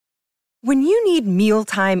When you need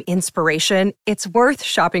mealtime inspiration, it's worth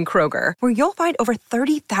shopping Kroger, where you'll find over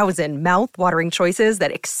 30,000 mouth-watering choices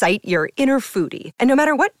that excite your inner foodie. And no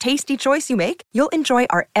matter what tasty choice you make, you'll enjoy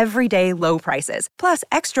our everyday low prices, plus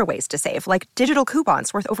extra ways to save, like digital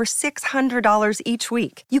coupons worth over $600 each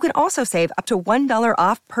week. You can also save up to $1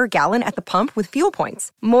 off per gallon at the pump with fuel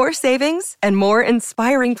points. More savings and more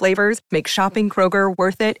inspiring flavors make shopping Kroger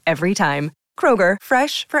worth it every time. Kroger,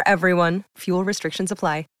 fresh for everyone. Fuel restrictions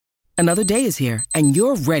apply. Another day is here, and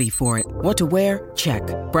you're ready for it. What to wear? Check.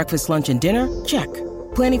 Breakfast, lunch, and dinner? Check.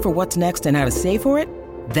 Planning for what's next and how to save for it?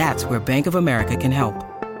 That's where Bank of America can help.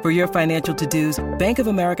 For your financial to-dos, Bank of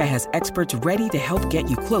America has experts ready to help get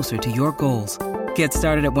you closer to your goals. Get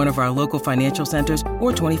started at one of our local financial centers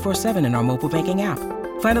or 24/7 in our mobile banking app.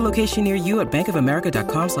 Find a location near you at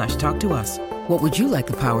bankofamerica.com/talktous. What would you like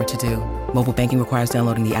the power to do? Mobile banking requires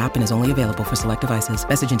downloading the app and is only available for select devices.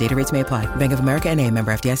 Message and data rates may apply. Bank of America N.A.,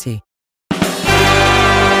 member FDIC.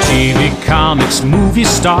 TV, comics, movie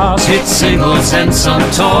stars, hit singles and some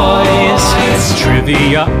toys.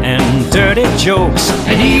 Trivia and dirty jokes,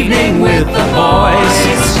 an evening with the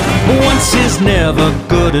boys. Once is never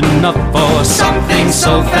good enough for something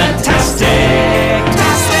so fantastic.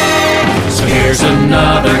 So here's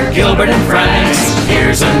another Gilbert and Franks.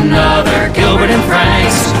 Here's another Gilbert and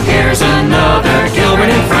Franks. Here's another Gilbert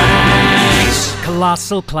and Franks.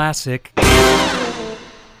 Colossal classic.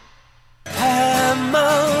 I'm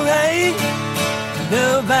alright.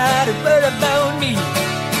 Nobody but about me.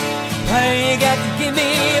 Why you got to give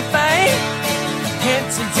me a fight? Can't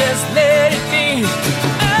you just let it be?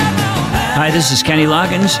 Hi, this is Kenny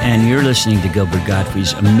Loggins, and you're listening to Gilbert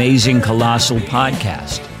Gottfried's amazing Colossal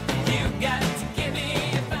podcast.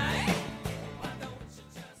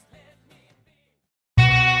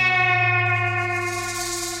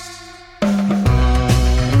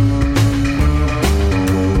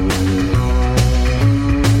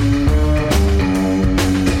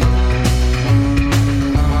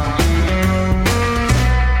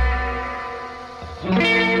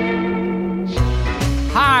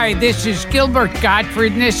 Hi, this is Gilbert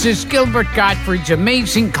Gottfried, and this is Gilbert Gottfried's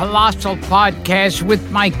amazing Colossal podcast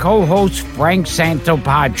with my co-host Frank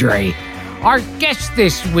Santopadre. Our guest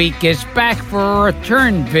this week is back for a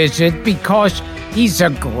return visit because he's a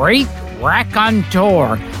great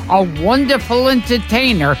raconteur, a wonderful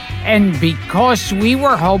entertainer, and because we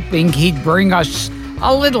were hoping he'd bring us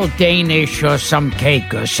a little Danish or some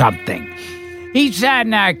cake or something. He's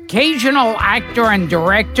an occasional actor and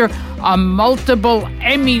director, a multiple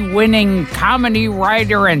Emmy-winning comedy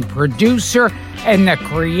writer and producer, and the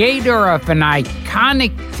creator of an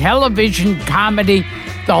iconic television comedy,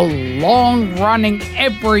 the long-running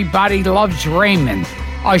Everybody Loves Raymond,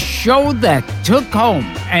 a show that took home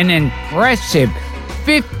an impressive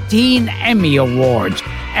 15 Emmy Awards,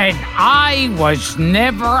 and I was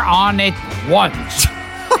never on it once.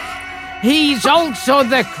 He's also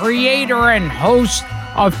the creator and host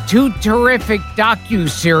of two terrific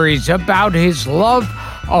docuseries about his love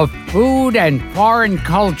of food and foreign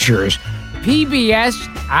cultures. PBS,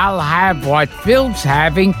 I'll Have What Phil's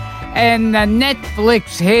Having, and the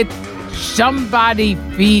Netflix hit Somebody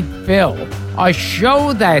Feed Phil, a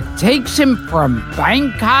show that takes him from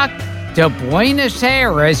Bangkok to Buenos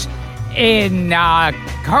Aires in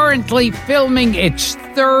currently filming its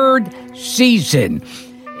third season.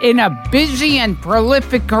 In a busy and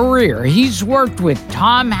prolific career, he's worked with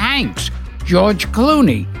Tom Hanks, George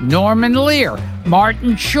Clooney, Norman Lear,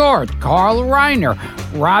 Martin Short, Carl Reiner,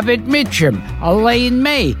 Robert Mitchum, Elaine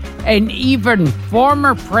May, and even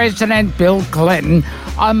former President Bill Clinton,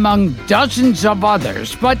 among dozens of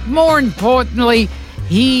others. But more importantly,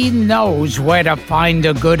 he knows where to find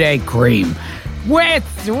a good egg cream. We're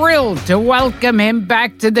thrilled to welcome him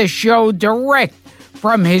back to the show direct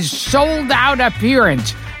from his sold-out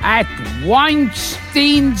appearance at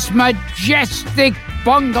Weinstein's majestic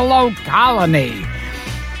bungalow colony.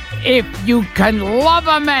 If you can love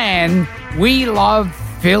a man, we love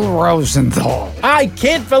Phil Rosenthal. I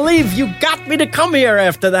can't believe you got me to come here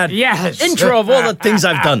after that intro of all the things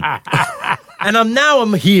I've done. And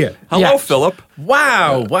I'm here. Hello, Philip.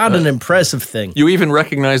 Wow, what an impressive thing. You even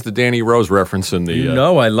recognize the Danny Rose reference in the...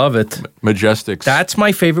 I love it. Majestics. That's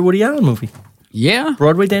my favorite Woody Allen movie. Yeah?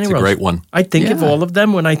 Broadway Danny Rose. It's a great one. I think of all of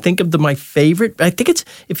them. When I think of my favorite, I think it's,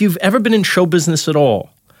 if you've ever been in show business at all,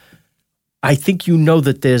 I think you know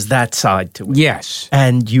that there's that side to it. Yes.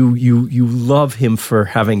 And you love him for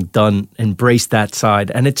having embraced that side.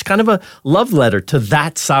 And it's kind of a love letter to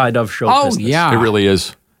that side of show business. Oh, yeah. It really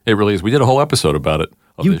is. It really is. We did a whole episode about it.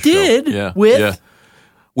 You did? Yeah. With? Yeah.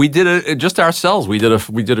 We did it just ourselves. We did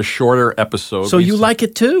a shorter episode. So you like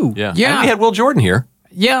it too? Yeah. Yeah. And we had Will Jordan here.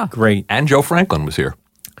 Yeah. Great. And Joe Franklin was here.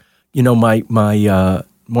 You know, my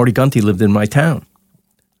Morty Gunty lived in my town.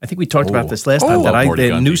 I think we talked about this last time. That Morty the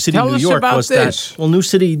Gunty. New City, Tell New us York about was this. that. Well, New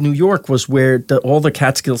City, New York was where all the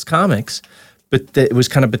Catskills comics, but it was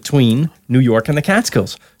kind of between New York and the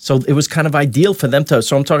Catskills. So it was kind of ideal for them to.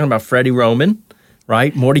 So I'm talking about Freddie Roman,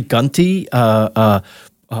 right? Morty Gunty,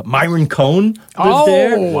 Myron Cohn lived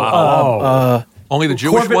there. Wow. Only the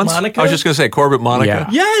Jewish Corbett ones? Monica? I was just going to say Corbett Monica.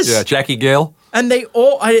 Yeah. Yes. Yeah, Jackie Gale. And they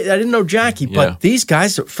all, I didn't know Jackie, but Yeah. these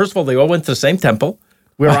guys, first of all, they all went to the same temple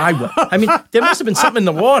where I went. I mean, there must have been something in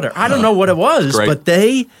the water. I don't know what it was, Great. but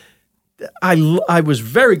I was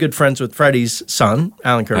very good friends with Freddie's son,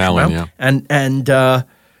 Alan Kirschbaum. yeah. And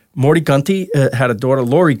Morty Gunty had a daughter,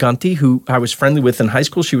 Lori Gunty, who I was friendly with in high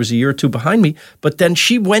school. She was a year or two behind me. But then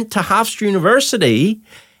she went to Hofstra University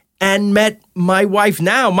and met my wife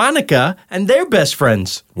now, Monica, and they're best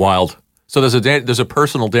friends. Wild. So there's a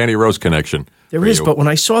personal Danny Rose connection. There for is, you. but when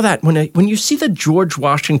I saw that, when you see the George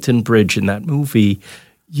Washington Bridge in that movie,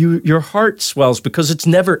 your heart swells because it's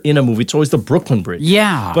never in a movie. It's always the Brooklyn Bridge.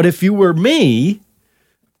 Yeah. But if you were me,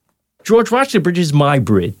 George Washington Bridge is my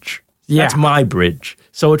bridge. Yeah. That's my bridge.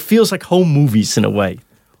 So it feels like home movies in a way.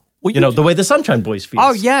 Well, You know, the way the Sunshine Boys feels.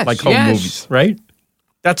 Oh, yes, Like home yes. movies, right?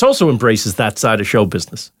 That's also embraces that side of show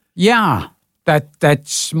business. Yeah, that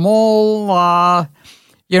small,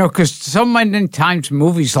 because so many times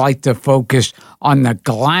movies like to focus on the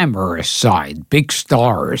glamorous side, big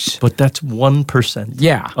stars. But that's 1%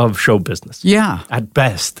 Yeah. of show business. Yeah. At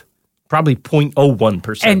best. Probably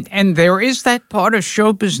 0.01%. And there is that part of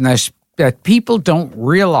show business that people don't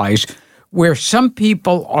realize where some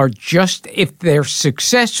people are just, if they're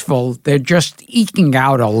successful, they're just eking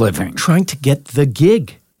out a living. trying to get the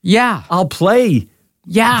gig. Yeah. I'll play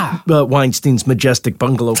Yeah. Weinstein's Majestic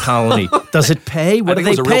Bungalow Colony. Does it pay? What I are think they it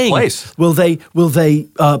was a real paying? place. Will they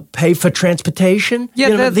pay for transportation? Yeah,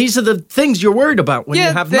 You know, that- these are the things you're worried about when you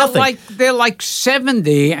have nothing. They're like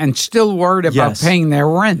 70 and still worried about Yes. paying their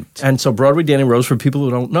rent. And so Broadway Danny Rose, for people who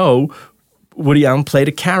don't know, Woody Allen played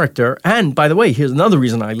a character. And by the way, here's another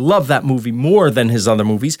reason I love that movie more than his other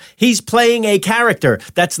movies. He's playing a character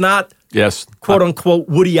that's not Yes. quote unquote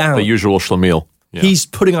Woody Allen. The usual schlemiel. Yeah. He's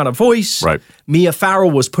putting on a voice. Right. Mia Farrow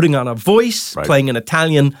was putting on a voice, Right. playing an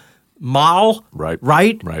Italian mall. Right.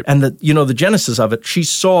 Right. Right. And the genesis of it, she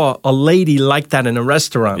saw a lady like that in a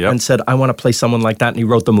restaurant Yep. and said, I want to play someone like that. And he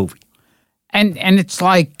wrote the movie. And it's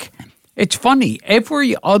like, it's funny.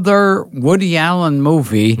 Every other Woody Allen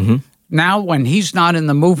movie, Mm-hmm. now when he's not in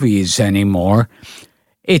the movies anymore,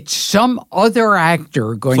 it's some other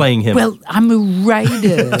actor going, Playing him. Well, I'm a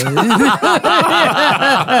writer.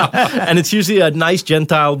 And it's usually a nice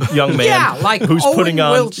Gentile young man Yeah, like who's Owen putting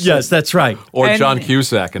on. Wilson. Yes, that's right. Or And- John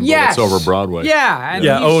Cusack in Yes. Bullets Over Broadway. Yeah. And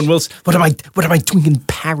Yeah, he's Owen Wilson. What am I doing in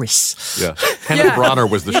Paris? Yeah. Kenneth Yeah. Branagh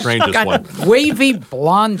was the strangest got one. wavy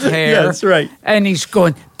blonde hair. Yeah, that's right. And he's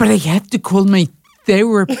going, but I have to call my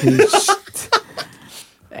therapist.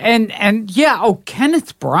 And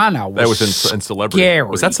Kenneth Branagh That was was in Celebrity. scary.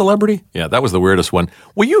 Was that Celebrity? Yeah, that was the weirdest one.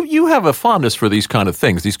 Well, you have a fondness for these kind of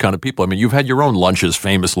things, these kind of people. I mean, you've had your own lunches,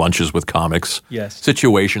 famous lunches with comics. Yes.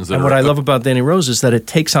 Situations that And are... what I love about Danny Rose is that it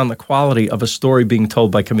takes on the quality of a story being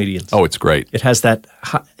told by comedians. Oh, it's great. It has that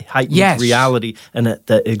heightened Yes. reality and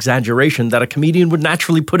the exaggeration that a comedian would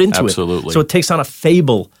naturally put into it. Absolutely. So it takes on a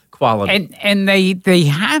fable quality. And they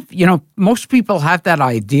have, most people have that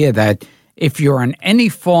idea that if you're in any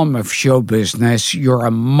form of show business, you're a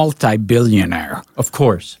multi-billionaire. Of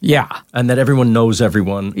course. Yeah. And that everyone knows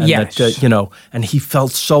everyone. And Yes. that, and he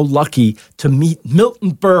felt so lucky to meet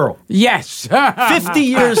Milton Berle. Yes. 50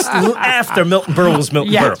 years after Milton Berle was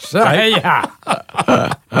Milton Yes. Berle. Right?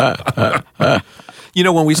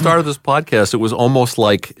 Yeah. When we started this podcast, it was almost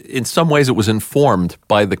like, in some ways, it was informed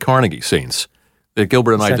by the Carnegie scenes that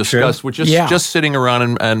Gilbert and I that discussed, true? which is Yeah. just sitting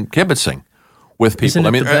around and kibitzing with people. Isn't it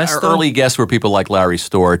I mean, the best, our though? early guests were people like Larry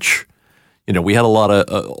Storch. We had a lot of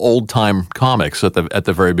old-time comics at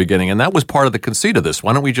the very beginning, and that was part of the conceit of this.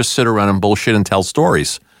 Why don't we just sit around and bullshit and tell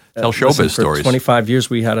stories, tell Listen, showbiz for stories? 25 years,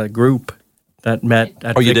 we had a group that met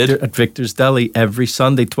at, you did? at Victor's Deli every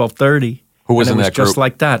Sunday, 12:30. Who was and in it that just group?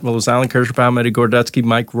 like that. Well, it was Alan Kirschbaum, Eddie Gordetzky,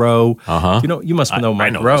 Mike Rowe. Uh-huh. You must know Mike I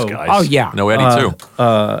know Rowe. those guys. Oh, yeah. I know Eddie,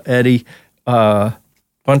 too. Eddie,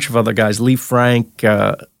 bunch of other guys, Lee Frank.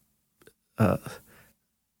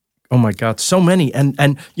 Oh my God, so many,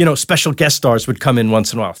 and special guest stars would come in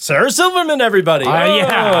once in a while. Sarah Silverman, everybody.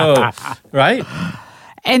 Yeah. Right.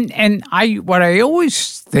 And what I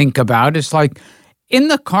always think about is like in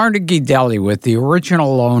the Carnegie Deli with the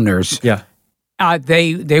original owners, Yeah.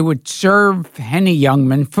 they would serve Henny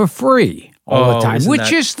Youngman for free all the time, isn't which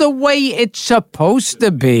that- is the way it's supposed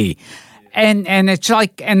to be. And it's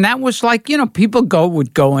like, and that was like, people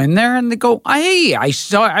would go in there and they go, hey,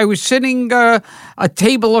 I was sitting a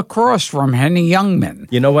table across from Henny Youngman.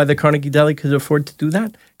 You know why the Carnegie Deli could afford to do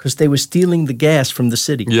that? Because they were stealing the gas from the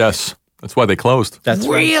city. Yes. That's why they closed. That's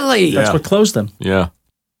really? Right. That's what closed them. Yeah.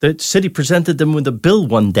 The city presented them with a bill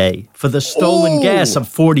one day for the stolen gas of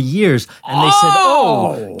 40 years. And they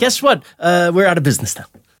said, guess what? We're out of business now.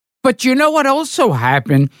 But you know what also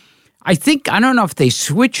happened? I don't know if they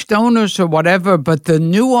switched owners or whatever, but the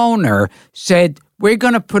new owner said, we're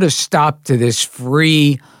going to put a stop to this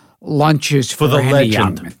free lunches for the Henny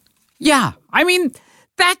legend. Youngman. Yeah. I mean,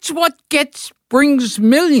 that's what brings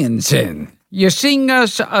millions in. You're seeing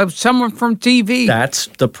someone from TV. That's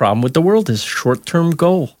the problem with the world is short-term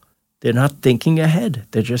goal. They're not thinking ahead.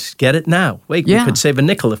 They just get it now. Wait, we could save a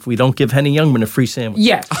nickel if we don't give Henny Youngman a free sandwich.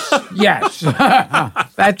 Yes.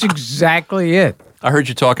 That's exactly it. I heard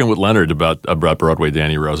you talking with Leonard about Broadway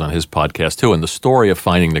Danny Rose on his podcast, too. And the story of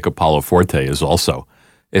finding Nicopolo Forte is also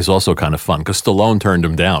kind of fun because Stallone turned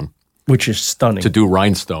him down. Which is stunning. To do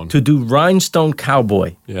Rhinestone. To do Rhinestone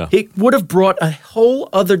Cowboy. Yeah. It would have brought a whole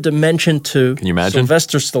other dimension to Can you imagine?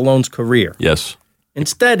 Sylvester Stallone's career. Yes.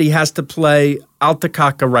 Instead, he has to play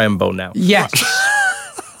Altacaca Rambo now. Yes.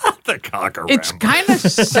 The cocker It's kind of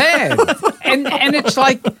sad. and it's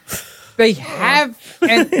like they have,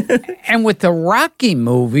 and with the Rocky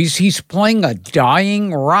movies, he's playing a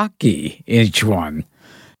dying Rocky, each one.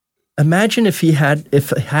 Imagine if he had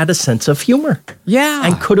a sense of humor. Yeah.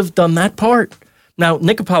 And could have done that part. Now,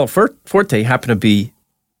 Nicopolo Forte happened to be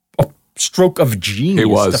a stroke of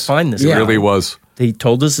genius to find this. He really was. He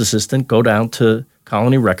told his assistant, go down to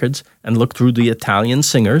Colony Records and look through the Italian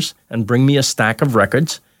singers and bring me a stack of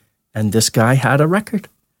records. And this guy had a record.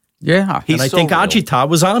 Yeah. And I think Agita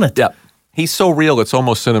was on it. Yeah. He's so real, it's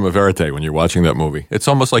almost cinema verite when you're watching that movie. It's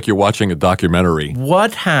almost like you're watching a documentary.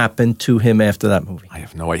 What happened to him after that movie? I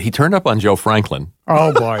have no idea. He turned up on Joe Franklin.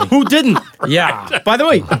 Oh, boy. Who didn't? Yeah. By the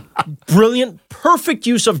way, brilliant, perfect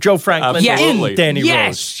use of Joe Franklin in Danny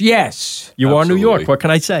Rose. Yes. You are New York. What can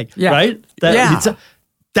I say? Yeah. Right?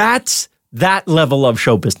 That's that level of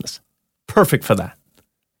show business. Perfect for that.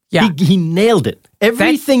 Yeah. He nailed it.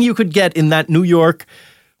 Everything you could get in that New York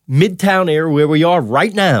Midtown area where we are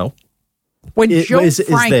right now. When Joe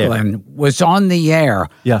Franklin was on the air,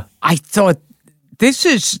 I thought, this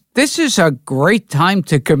is a great time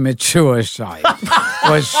to commit suicide.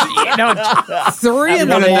 Was 3 in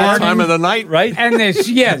the morning, time of the night, right? And this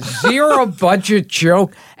zero budget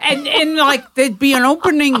joke, and like there'd be an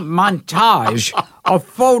opening montage of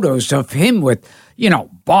photos of him with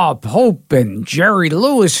Bob Hope and Jerry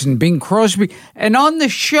Lewis and Bing Crosby, and on the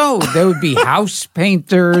show there would be house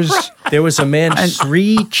painters. There was a man,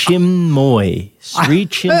 Sri Chinmoy. Sri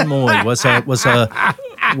Chinmoy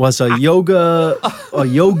was a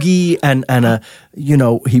yogi and a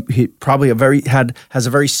he probably has a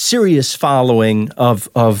very serious following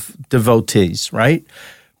of devotees, right?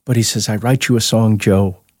 But he says, I write you a song,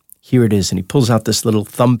 Joe. Here it is. And he pulls out this little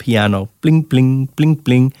thumb piano. Bling, bling, bling,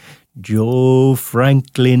 bling. Joe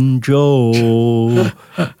Franklin, Joe.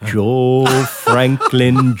 Joe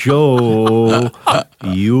Franklin, Joe.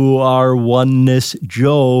 You are oneness,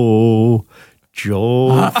 Joe.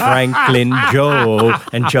 Joe Franklin, Joe.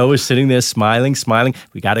 And Joe is sitting there smiling.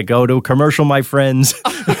 We got to go to a commercial, my friends.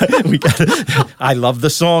 I love the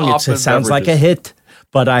song. It sounds like a hit,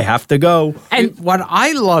 but I have to go. And what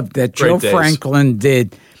I loved that Joe Franklin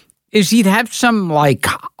did is he'd have some like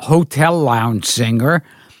hotel lounge singer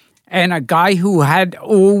and a guy who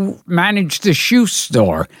managed the shoe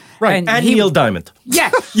store. Right, and Neil Diamond.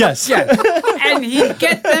 Yes. Yes. And he'd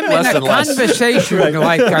get them in a conversation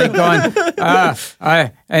like going,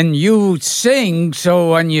 and you sing,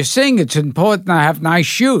 so when you sing, it's important to have nice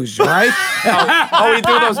shoes, right? We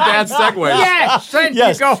do those bad segues. Yes,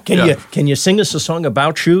 yes. You go. Can you sing us a song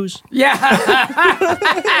about shoes? Yeah.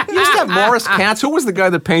 You used to have Morris Katz. Who was the guy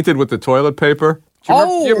that painted with the toilet paper? Do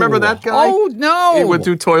you remember that guy? Oh, no. He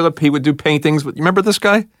would do paintings. You remember this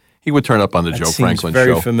guy? He would turn up on the Joe Franklin show.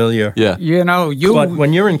 Very familiar. Yeah. But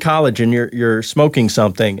when you're in college and you're smoking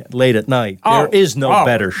something late at night, there is no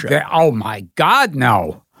better show. Oh my God,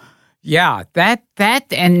 no. Yeah, that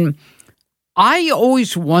and I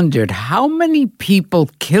always wondered how many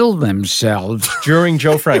people kill themselves during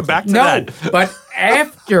Joe Franklin. Back to that. But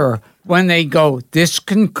after when they go, this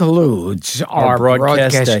concludes our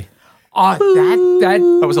broadcast day.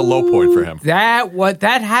 That was a low point for him.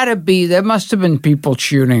 That had to be. There must have been people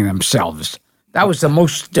shooting themselves. That was the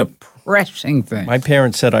most depressing thing. My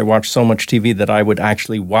parents said I watched so much TV that I would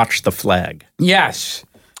actually watch the flag. Yes.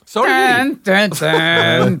 So dun, dun,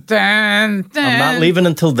 dun, dun, dun. I'm not leaving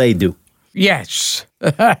until they do. Yes.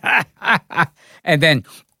 And then,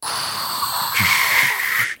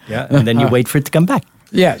 Yeah, and then you wait for it to come back.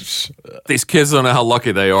 yes. These kids don't know how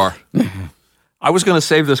lucky they are. I was going to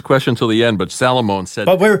save this question till the end, but Salomon said,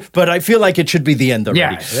 But I feel like it should be the end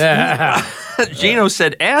already. Yeah. Gino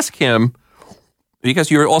said, ask him, because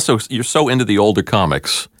you're so into the older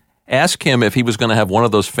comics, ask him if he was going to have one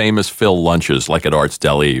of those famous Phil lunches like at Arts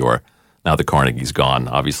Deli or now the Carnegie's gone,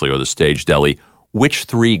 obviously, or the Stage Deli. Which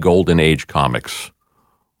 3 Golden Age comics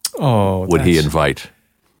would he invite?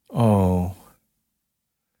 Oh.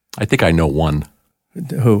 I think I know one.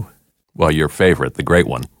 Who? Well, your favorite, the great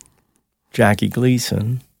one. Jackie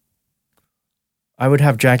Gleason. I would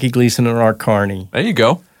have Jackie Gleason and Art Carney There you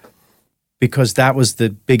go. because that was the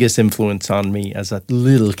biggest influence on me as a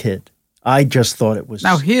little kid. I just thought it was...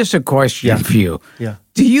 Now, here's a question for you. Yeah.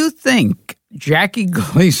 Do you think Jackie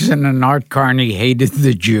Gleason and Art Carney hated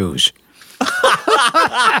the Jews?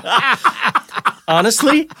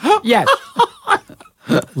 Honestly, Yes.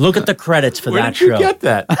 look at the credits for Where that did you show. get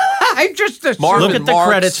that? I just assumed. Marvin Look at the Marks,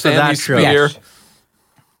 credits for Sandy that show. Spear. Yes.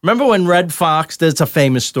 Remember when Red Fox, that's a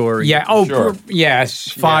famous story, Yeah. Oh, Sure. yes.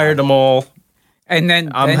 fired them all. And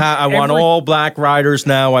then I want all black writers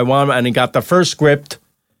now. And he got the first script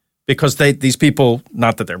because these people,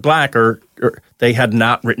 not that they're black, or they had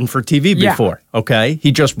not written for TV Yeah. before. Okay,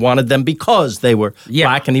 he just wanted them because they were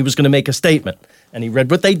black, and he was going to make a statement. And he read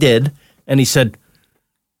what they did, and he said,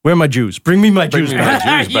 "Where are my Jews? Bring me my Jews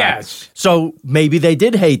back." Yes. So maybe they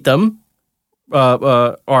did hate them,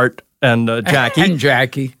 Art and Jackie, And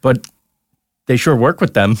Jackie. but they sure work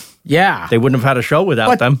with them. Yeah. They wouldn't have had a show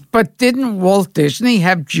without them. But didn't Walt Disney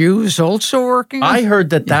have Jews also working? I heard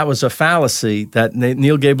that was a fallacy, that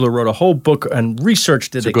Neil Gabler wrote a whole book and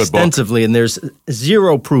researched it a good book. extensively, and there's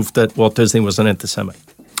zero proof that Walt Disney was an anti-Semite.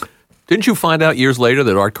 Didn't you find out years later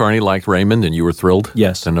that Art Carney liked Raymond and you were thrilled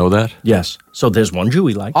Yes. to know that? Yes. So there's one Jew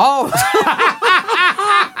he liked. Oh,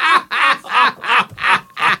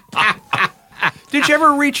 Did you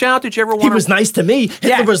ever reach out? Did you ever want He was nice to me.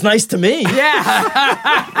 Hitler was nice to me.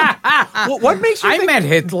 yeah. What makes you I met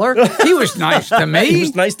Hitler. He was nice to me. He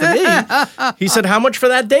was nice to me. He said, "How much for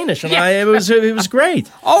that Danish?" And it was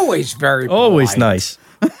great. Always very Always polite. nice.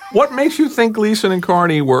 What makes you think Gleason and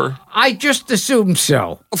Carney were? I just assume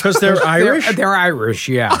so. Because they're Irish? They're Irish,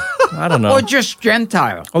 yeah. I don't know. Or just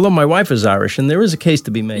Gentile. Although my wife is Irish, and there is a case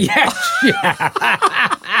to be made. Yes,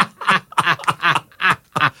 yeah.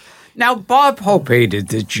 Now, Bob Hope hated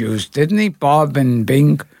the Jews, didn't he? Bob and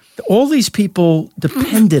Bing. All these people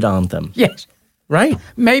depended on them, Yes. right?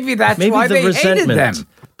 Maybe that's Maybe why the they resentment. hated them.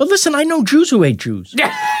 But listen, I know Jews who hate Jews.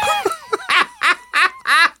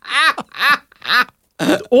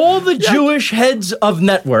 All the Jewish heads of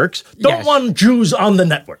networks don't Yes. want Jews on the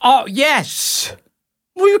network. Oh, yes.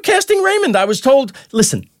 Well, you're casting Raymond. I was told,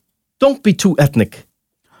 listen, don't be too ethnic.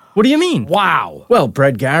 What do you mean? Wow. Well,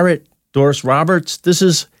 Brett Garrett, Doris Roberts,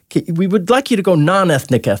 we would like you to go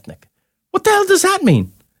non-ethnic ethnic. What the hell does that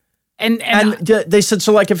mean? And They said,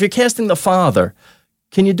 so like if you're casting the father,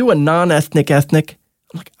 can you do a non-ethnic ethnic?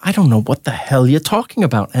 I'm like, I don't know what the hell you're talking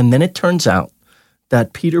about. And then it turns out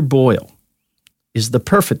that Peter Boyle is the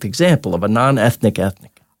perfect example of a non-ethnic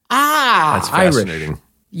ethnic. That's fascinating.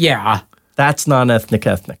 Yeah. That's non-ethnic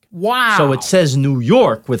ethnic. Wow. So it says New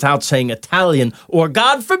York without saying Italian or,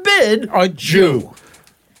 God forbid, a Jew.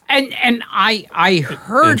 And I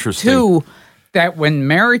heard Interesting. too that when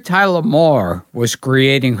Mary Tyler Moore was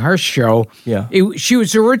creating her show, she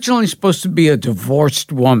was originally supposed to be a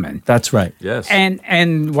divorced woman. That's right. Yes.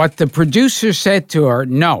 And what the producer said to her,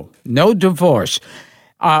 no divorce.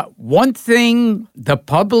 One thing the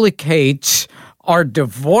public hates are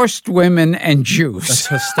divorced women and Jews. That's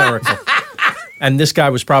hysterical. And this guy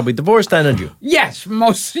was probably divorced and a Jew. Yes,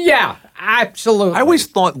 absolutely. I always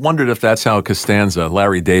wondered if that's how Costanza,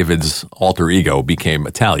 Larry David's alter ego, became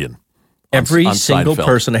Italian. Every on single Seinfeld.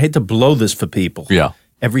 person, I hate to blow this for people. Yeah.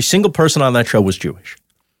 Every single person on that show was Jewish.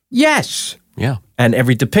 Yes. Yeah. And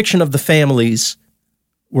every depiction of the families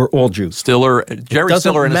were all Jews. Jerry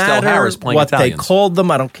Stiller and Estelle Harris playing what Italians. they called them.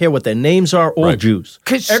 I don't care what their names are. All Right. Jews.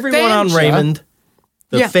 Costanza- Everyone on Raymond,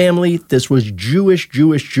 the family, this was Jewish.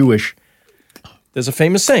 There's a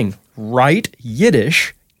famous saying, write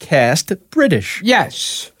Yiddish, cast British.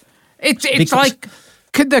 Yes. It's Because- like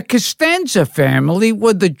the Costanza family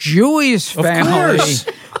were the Jewish Of family course.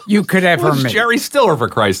 you could ever Who's meet. Jerry Stiller, for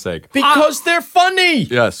Christ's sake? Because they're funny.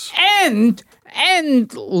 Yes.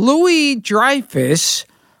 And Louis Dreyfus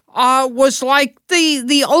was like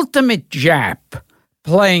the ultimate Jap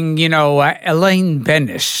playing, Elaine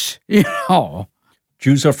Bennis,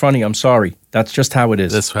 Jews are funny. I'm sorry. That's just how it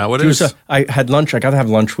is. That's how it Jews is. I had lunch. I got to have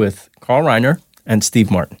lunch with Carl Reiner and Steve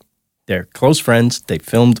Martin. They're close friends. They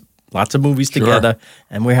filmed lots of movies together,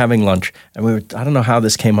 and we're having lunch. And I don't know how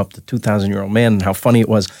this came up, the 2,000-year-old man, and how funny it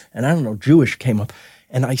was. And I don't know, Jewish came up.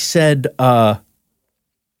 And I said, I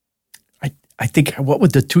think, what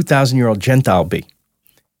would the 2,000-year-old Gentile be?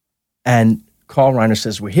 And Carl Reiner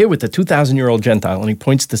says, we're here with the 2,000-year-old Gentile. And he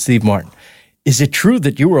points to Steve Martin. Is it true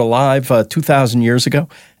that you were alive 2,000 years ago?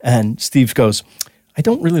 And Steve goes, I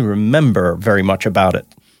don't really remember very much about it.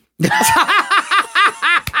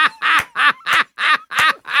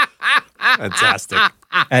 Fantastic.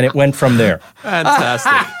 And it went from there.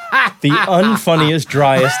 Fantastic. The unfunniest,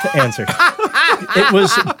 driest answer. It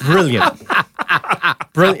was brilliant.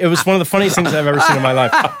 Brilliant. It was one of the funniest things I've ever seen in my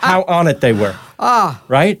life. How on it they were.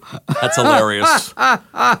 Right? That's hilarious.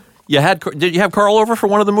 Did you have Carl over for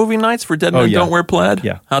one of the movie nights for Dead Men Don't Wear Plaid?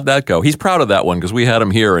 Yeah. How'd that go? He's proud of that one because we had him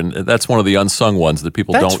here, and that's one of the unsung ones that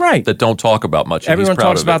people don't talk about much. Everyone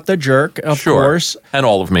talks about The Jerk, of course. And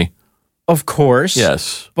All of Me. Of course.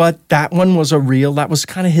 Yes. But that one was that was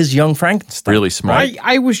kind of his young Frankenstein. Really smart.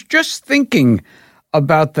 I was just thinking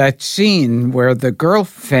about that scene where the girl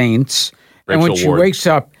faints, and when she wakes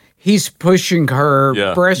up, he's pushing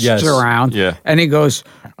her breasts around, and he goes,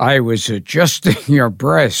 I was adjusting your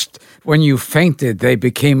breast. When you fainted, they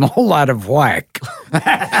became all out of whack.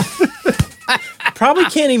 Probably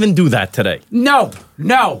can't even do that today. No.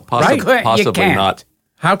 Possibly you can't. not.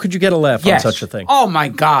 How could you get a laugh on such a thing? Oh, my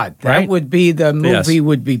God. That would be, the movie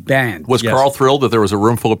would be banned. Was Carl thrilled that there was a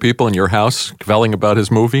room full of people in your house kvelling about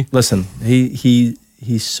his movie? Listen, he's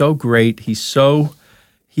so great. He's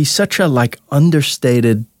such a,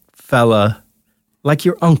 understated fella, like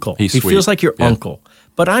your uncle. He feels like your uncle.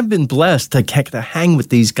 But I've been blessed to hang with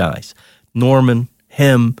these guys, Norman,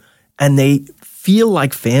 him, and they feel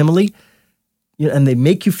like family, and they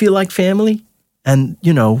make you feel like family. And,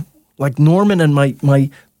 like Norman and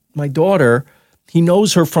my daughter, he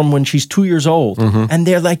knows her from when she's 2 years old, and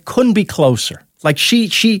they're couldn't be closer. Like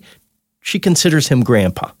she considers him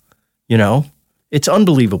grandpa, It's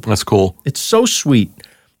unbelievable. That's cool. It's so sweet.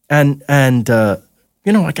 And I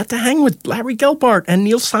got to hang with Larry Gelbart and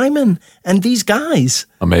Neil Simon and these guys.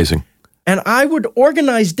 Amazing. And I would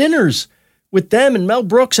organize dinners with them and Mel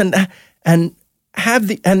Brooks and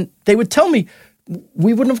they would tell me,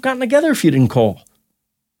 we wouldn't have gotten together if you didn't call.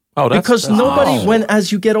 Oh, because nobody,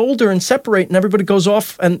 as you get older and separate and everybody goes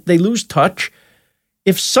off and they lose touch,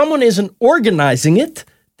 if someone isn't organizing it,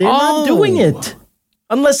 they're not doing it.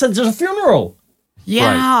 Unless there's a funeral. Yeah.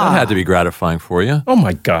 Right. That had to be gratifying for you. Oh,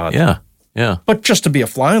 my God. Yeah. But just to be a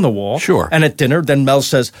fly on the wall. Sure. And at dinner, then Mel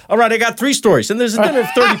says, all right, I got 3 stories. And there's a dinner of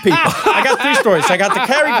 30 people. I got 3 stories. I got the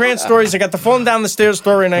Cary Grant stories. I got the falling down the stairs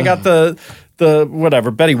story. And I got the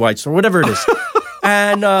whatever, Betty White story, whatever it is.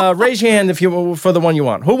 And raise your hand for the one you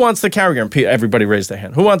want. Who wants the Cary Grant? Everybody raise their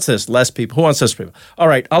hand. Who wants this? Less people. Who wants this people? All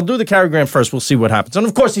right, I'll do the Cary Grant first. We'll see what happens. And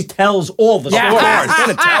of course, he tells all the stories. He's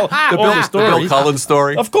going to tell the stories. The Bill Cullen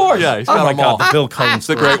story. Of course. Yeah, he's got them all. The Bill Cullen It's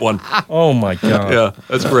a great one. Oh, my God. Yeah,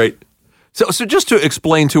 that's great. So just to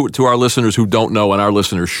explain to our listeners who don't know, and our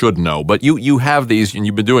listeners should know, but you have these, and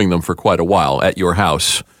you've been doing them for quite a while at your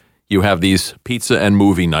house. You have these pizza and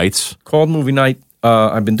movie nights. Called Movie Night.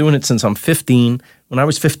 I've been doing it since I'm 15. When I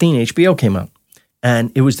was 15, HBO came out.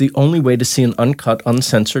 And it was the only way to see an uncut,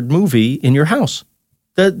 uncensored movie in your house.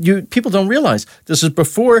 People don't realize. This is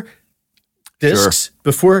before discs,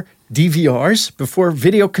 before DVRs, before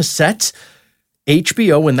video cassettes.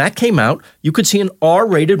 HBO, when that came out, you could see an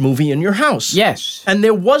R-rated movie in your house. Yes. And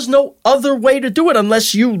there was no other way to do it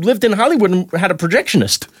unless you lived in Hollywood and had a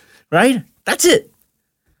projectionist, right? That's it.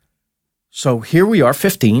 So here we are,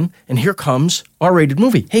 15, and here comes R-rated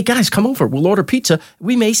movie. Hey, guys, come over. We'll order pizza.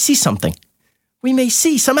 We may see something. We may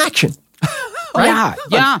see some action. Right?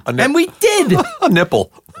 Yeah. And we did. A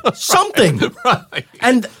nipple. Something. Right.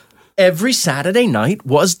 And every Saturday night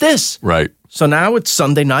was this. Right. So now it's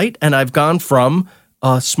Sunday night, and I've gone from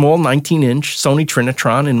a small 19-inch Sony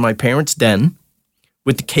Trinitron in my parents' den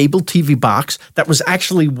with the cable TV box that was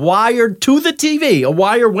actually wired to the TV. A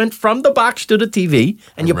wire went from the box to the TV,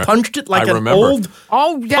 and you punched it like an old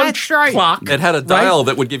that's right. clock. It had a dial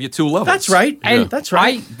that would give you 2 levels. That's right. And that's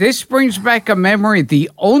right. This brings back a memory. The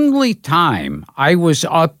only time I was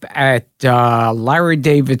up at Larry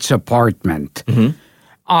David's apartment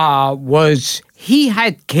was he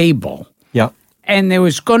had cable. Yeah. And there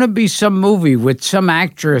was going to be some movie with some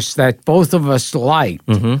actress that both of us liked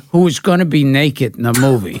who was going to be naked in the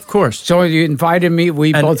movie. Of course. So you invited me.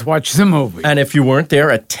 We both watched the movie. And if you weren't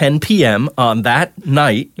there at 10 p.m. on that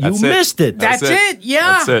night, you missed it. That's it.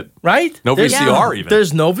 Yeah. That's it. Right? No VCR even.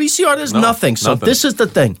 There's no VCR. There's nothing. So this is the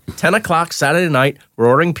thing. 10 o'clock Saturday night, we're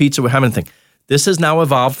ordering pizza. We're having a thing. This has now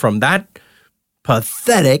evolved from that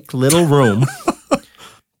pathetic little room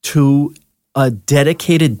to a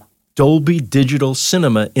dedicated Dolby Digital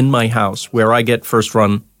cinema in my house where I get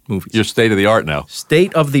first-run movies. You're state of the art now.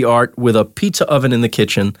 State of the art with a pizza oven in the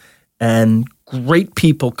kitchen and great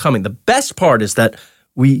people coming. The best part is that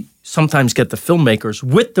we sometimes get the filmmakers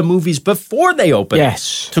with the movies before they open.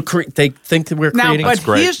 Yes. They think that we're creating Now,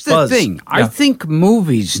 but here's the buzz. thing. Yeah. I think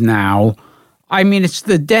movies now, I mean, it's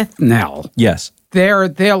the death knell. Yes. They're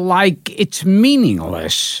like, it's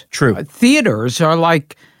meaningless. True. Theaters are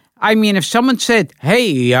like, I mean, if someone said,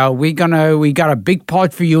 "Hey, we got a big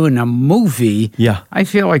part for you in a movie," Yeah. I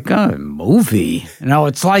feel like a movie.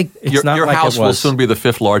 It's like It's not your like house it will was. soon be the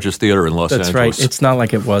 5th largest theater in Los That's Angeles. right. It's not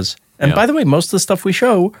like it was. And Yeah. by the way, most of the stuff we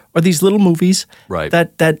show are these little movies Right.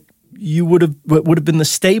 that you would have been the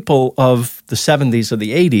staple of the 70s or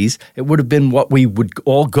the 80s. It would have been what we would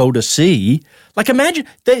all go to see. Like imagine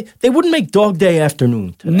they wouldn't make Dog Day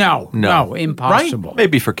Afternoon today. no, impossible.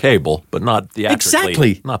 Maybe for cable, but not theatrically.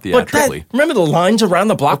 Exactly. Not But theatrically. remember the lines around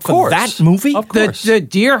the block Of course. for that movie? Of course. The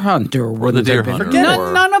Deer Hunter would have Deer been. Hunter, Forget it.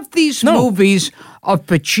 or- None of these No. movies of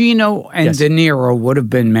Pacino and Yes. De Niro would have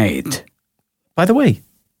been made. By the way,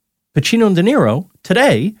 Pacino and De Niro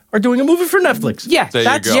today are doing a movie for Netflix. Yes. There you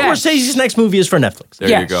That's go. Yes. Scorsese's next movie is for Netflix. There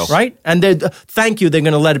you Yes. go. Right? And thank you, they're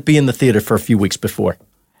going to let it be in the theater for a few weeks before.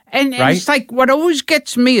 And Right? it's like what always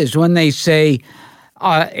gets me is when they say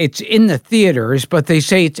it's in the theaters, but they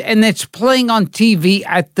say it's playing on TV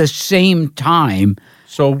at the same time.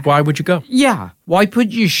 So why would you go? Yeah, why put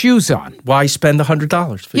your shoes on? Why spend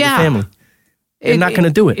 $100 for your Yeah. family? They're not going to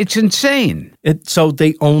do it. It's insane. So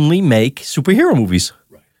they only make superhero movies.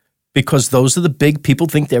 Because those are the big people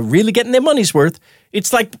think they're really getting their money's worth.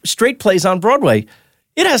 It's like straight plays on Broadway.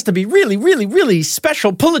 It has to be really, really, really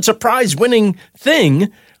special Pulitzer Prize winning thing.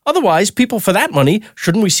 Otherwise, people for that money,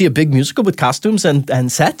 shouldn't we see a big musical with costumes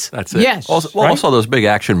and sets? That's it. Yes. Also, those big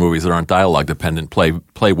action movies that aren't dialogue dependent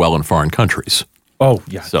play well in foreign countries. Oh,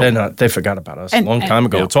 yeah. So- They're not. They forgot about us a And- long time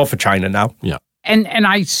ago. yeah. It's all for China now. Yeah. And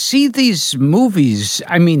I see these movies,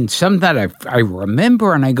 I mean, some that I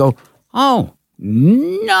remember, and I go, oh,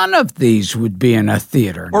 none of these would be in a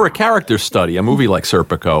theater. Or a character study, a movie like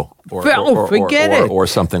Serpico. Forget it. Or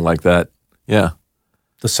something like that. Yeah.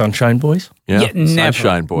 The Sunshine Boys? Yeah. Yeah, never.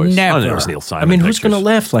 Sunshine Boys. Never. Oh, there was Neil Simon I mean, who's going to pictures.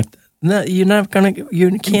 laugh like that? No, you're not going to,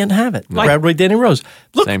 you can't have it. Broadway, Danny Rose.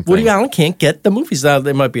 Look, Same Woody thing. Allen can't get the movies out.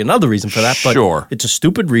 There might be another reason for that, but Sure. it's a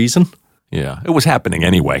stupid reason. Yeah. It was happening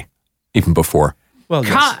anyway, even before. Well,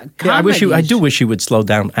 yes. Yeah, I do wish he would slow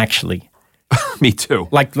down, actually. Me too.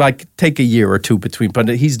 Like take a year or two between, but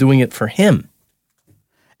he's doing it for him.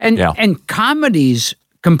 And Yeah. and comedies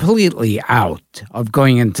completely out of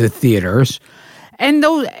going into theaters. And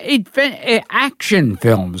those action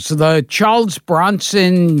films, the Charles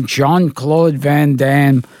Bronson, Jean-Claude Van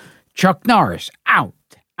Damme, Chuck Norris, out.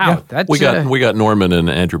 That's We got Norman and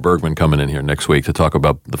Andrew Bergman coming in here next week to talk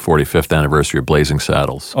about the 45th anniversary of Blazing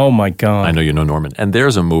Saddles. Oh my God! I know you know Norman. And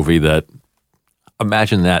there's a movie that,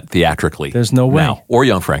 imagine that theatrically. There's no way. now. Or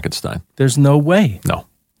Young Frankenstein. There's no way. No.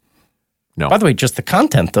 By the way, just the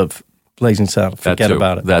content of Blazing Saddle, forget too.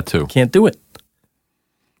 about it. That too. Can't do it.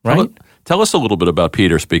 Right? Tell us a little bit about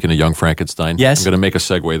Peter, speaking of Young Frankenstein. Yes. I'm going to make a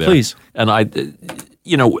segue there. Please. And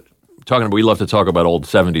we love to talk about old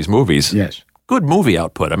 70s movies. Yes. Good movie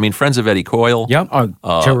output. I mean, Friends of Eddie Coyle. Yep.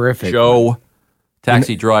 Terrific. Joe,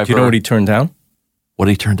 Taxi Driver. Do you know what he turned down? What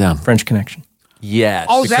did he turn down? French Connection. Yes.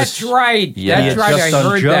 Oh, that's right. Yes. That's right. I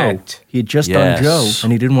done heard Joe. that. He had just Yes. done Joe,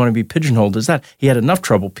 and he didn't want to be pigeonholed as that. He had enough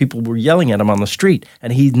trouble. People were yelling at him on the street,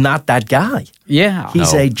 and he's not that guy. Yeah.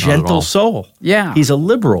 He's No, a not at gentle all. soul. Yeah. He's a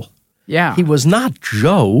liberal. Yeah. He was not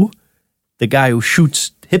Joe, the guy who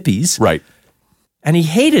shoots hippies. Right. And he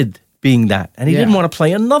hated being that, and he Yeah. didn't want to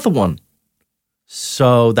play another one.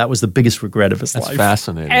 So that was the biggest regret of his That's life.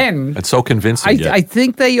 fascinating. And it's so convincing. yet. I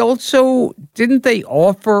think they also didn't they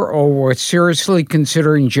offer or were seriously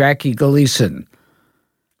considering Jackie Gleason.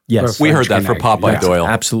 Yes. we heard French that for Connection. Popeye That's Doyle.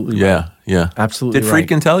 absolutely Yeah, right. yeah. Absolutely Did right.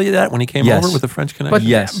 Friedkin tell you that when he came Yes. over with the French But Connection?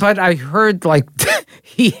 Yes. but I heard like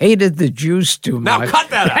he hated the Jews too Now much. cut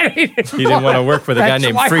that out. He didn't want to work with a guy That's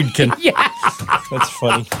named why- Friedkin. Yes. That's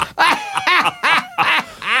funny.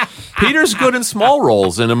 Peter's good in small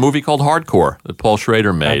roles in a movie called Hardcore that Paul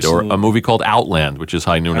Schrader made, Absolutely. or a movie called Outland, which is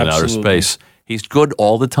High Noon in Outer Absolutely. Space. He's good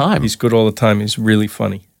all the time. He's good all the time. He's really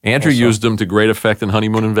funny. Andrew used him to great effect in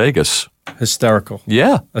Honeymoon in Vegas. Hysterical.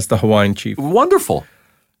 Yeah, That's the Hawaiian chief. wonderful.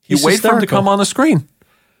 You He's wait for him to hysterical. come on the screen.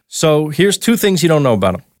 So here's two things you don't know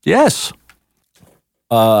about him. Yes.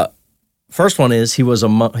 First one is he was a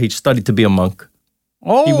monk. He studied to be a monk.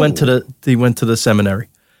 Oh, He went to the seminary.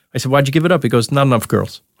 I said, "Why'd you give it up?" He goes, "Not enough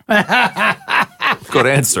girls." Good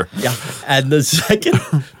answer. Yeah. And the second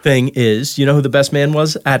thing is, you know who the best man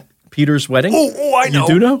was at Peter's wedding? Oh, I know.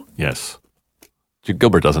 You do know? Yes.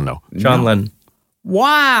 Gilbert doesn't know. John Lennon.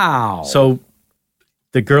 Wow. So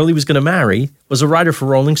the girl he was going to marry was a writer for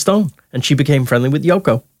Rolling Stone, and she became friendly with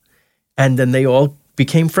Yoko. And then they all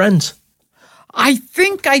became friends. I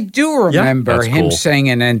think I do remember that's him cool. saying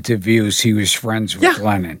in interviews he was friends with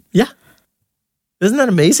Lennon. Yeah. Isn't that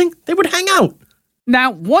amazing? They would hang out.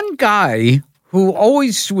 Now, one guy who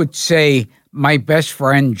always would say, my best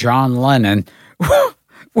friend John Lennon,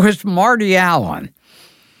 was Marty Allen.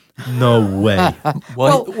 No way.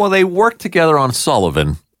 Well, they worked together on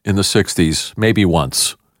Sullivan in the 60s, maybe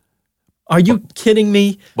once. Are you kidding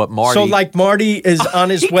me? But Marty- So like Marty is on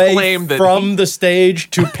his He way claimed that from the stage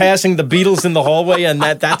to passing the Beatles in the hallway, and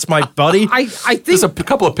that's my buddy? I think There's a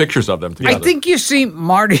couple of pictures of them together. I think you see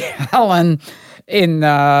Marty Allen in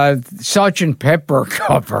Sgt. Pepper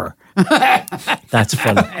cover. That's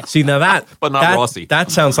funny. See, now But not Rossi.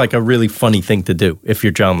 That sounds like a really funny thing to do if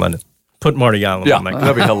you're John Lennon. Put Marty Allen Yeah, on that.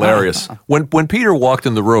 that'd be hilarious. When Peter walked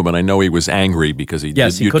in the room, and I know he was angry because He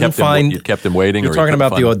you couldn't find. you kept him waiting. You're or you talking couldn't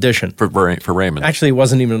about the find- audition for Raymond. Actually, it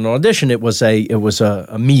wasn't even an audition. It was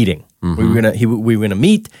a meeting. We were gonna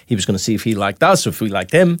meet. He was gonna see if he liked us, if we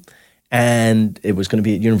liked him, and it was gonna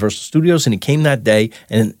be at Universal Studios. And he came that day,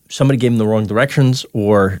 and somebody gave him the wrong directions,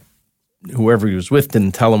 or whoever he was with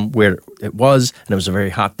didn't tell him where it was, and it was a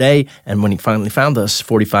very hot day. And when he finally found us,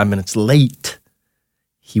 45 minutes late,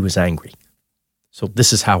 he was angry. So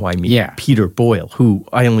this is how I meet Peter Boyle, who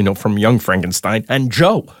I only know from Young Frankenstein, and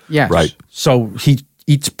Joe. Yes. Right. So he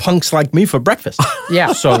eats punks like me for breakfast.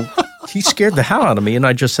 Yeah. So he scared the hell out of me, and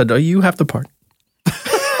I just said, "Oh, you have the part."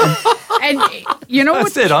 And you know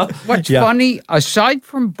That's it, huh? what's Yeah. funny? Aside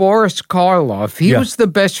from Boris Karloff, he Yeah. was the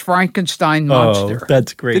best Frankenstein monster. Oh,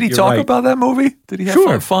 that's great. Did he You're talk right. about that movie? Did he have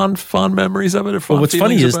Sure. fond memories of it? Or fond Well, what's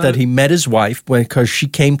funny feelings is about that it? he met his wife because she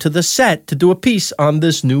came to the set to do a piece on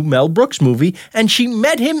this new Mel Brooks movie, and she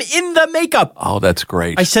met him in the makeup. Oh, that's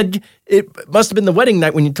great. I said, it must have been the wedding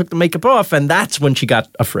night when you took the makeup off, and that's when she got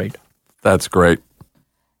afraid. That's great.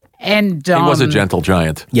 And He was a gentle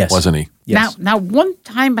giant, yes. wasn't he? Yes. Now, one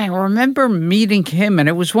time I remember meeting him, and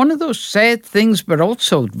it was one of those sad things, but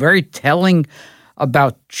also very telling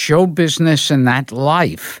about show business and that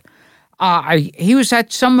life. He was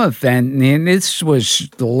at some event, and this was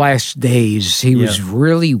the last days. He was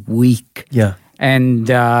really weak. Yeah. And,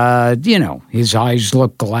 his eyes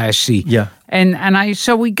looked glassy. Yeah.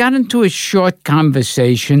 So we got into a short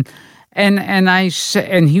conversation, and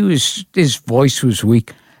his voice was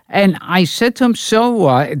weak. And I said to him,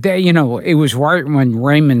 it was right when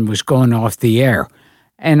Raymond was going off the air.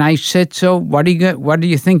 And I said, so what do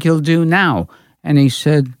you think you'll do now? And he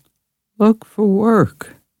said, look for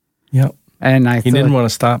work. Yeah. And He didn't want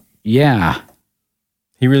to stop. Yeah.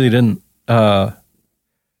 He really didn't.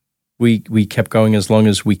 We kept going as long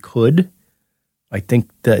as we could. I think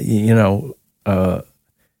that,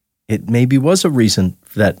 it maybe was a reason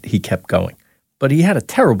that he kept going. But he had a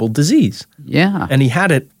terrible disease. Yeah. And he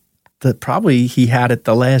had it,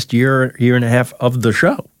 the last year and a half of the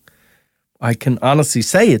show. I can honestly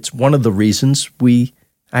say it's one of the reasons we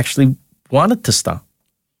actually wanted to stop.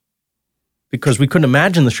 Because we couldn't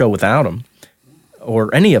imagine the show without him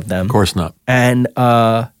or any of them. Of course not. And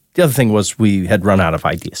the other thing was we had run out of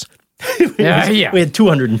ideas. We had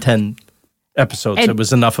 210 episodes. And it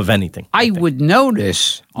was enough of anything. I would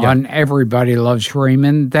notice on Everybody Loves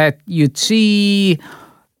Raymond that you'd see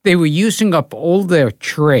they were using up all their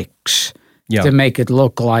tricks to make it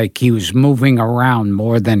look like he was moving around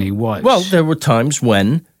more than he was. Well, there were times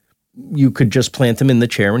when you could just plant him in the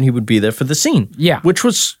chair and he would be there for the scene. Yeah. Which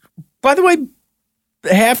was, by the way,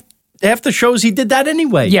 half the shows he did that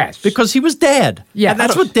anyway. Yes. Because he was dad. Yeah. And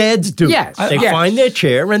that's what dads do. Yes. They find their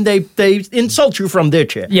chair and they insult you from their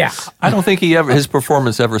chair. Yeah. I don't think his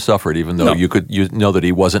performance ever suffered, even though you know that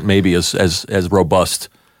he wasn't maybe as robust.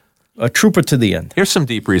 A trooper to the end. Here's some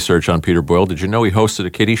deep research on Peter Boyle. Did you know he hosted a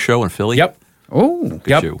kiddie show in Philly? Yep. Oh. Look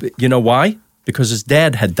at you. You know why? Because his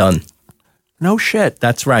dad had done. No shit.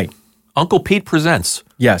 That's right. Uncle Pete Presents.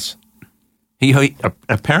 Yes. He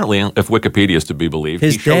apparently, if Wikipedia is to be believed,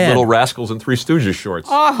 His he showed dad- Little Rascals and Three Stooges shorts.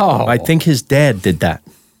 Oh. I think his dad did that.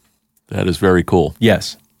 That is very cool.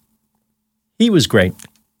 Yes. He was great.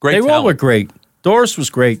 Great They all talent. were great. Doris was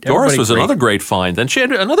great. Doris Everybody was great. another great find. And she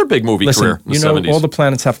had another big movie career Listen, in you the know, 70s. all the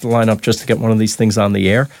planets have to line up just to get one of these things on the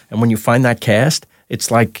air. And when you find that cast, it's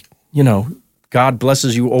like, God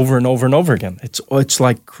blesses you over and over and over again. It's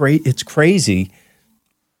like it's crazy.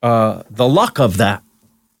 The luck of that.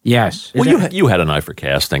 Yes. Well, you had an eye for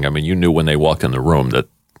casting. I mean, you knew when they walked in the room that,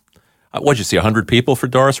 what'd you see, 100 people for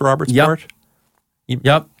Doris Roberts' Yep. part?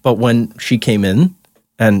 Yep. But when she came in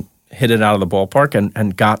and hit it out of the ballpark and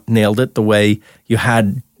nailed it the way you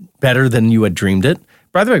had better than you had dreamed it.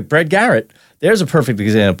 By the way, Brad Garrett, there's a perfect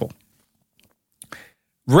example.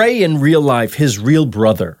 Ray in real life, his real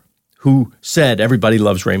brother, who said everybody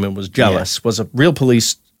loves Raymond, was jealous, was a real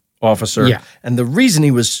police officer. Yeah. And the reason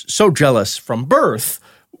he was so jealous from birth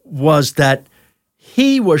was that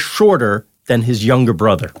he was shorter than his younger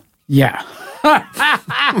brother. Yeah. That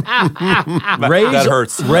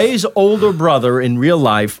hurts. Ray's older brother in real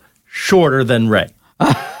life, shorter than Ray.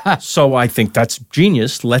 So I think that's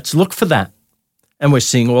genius. Let's look for that. And we're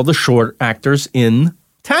seeing all the short actors in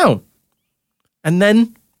town. And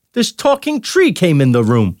then this talking tree came in the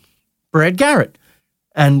room, Brad Garrett.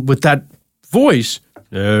 And with that voice,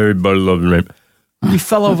 everybody loves Ray. We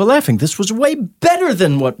fell over laughing. This was way better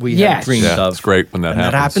than what we had dreamed of. That's great when that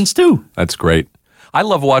happens. That happens too. That's great. I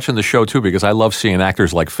love watching the show too because I love seeing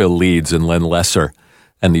actors like Phil Leeds and Len Lesser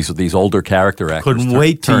and these older character actors. Couldn't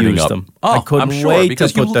wait to use them. Oh, I couldn't I'm sure, wait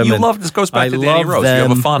because to put them you in. love this. Goes back to Danny Rose. You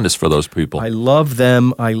have a fondness for those people. I love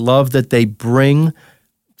them. I love that they bring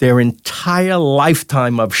their entire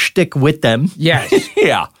lifetime of shtick with them. Yes.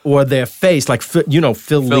 Yeah. Or their face, like Phil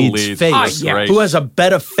Leeds' face. Who has a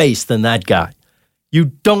better face than that guy? You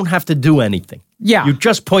don't have to do anything. Yeah. You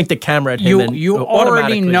just point the camera at him and you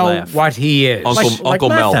already know laugh. what he is. Uncle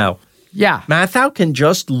Mel. Mathau. Yeah. Mathau can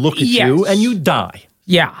just look at you and you die.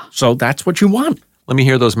 Yeah. So that's what you want. Let me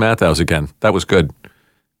hear those Mathaus again. That was good.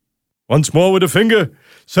 Once more with a finger.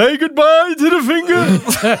 Say goodbye to the finger.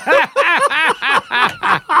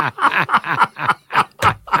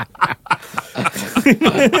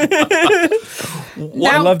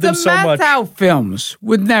 Now, I love them so much. The Mathau films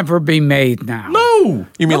would never be made now. No.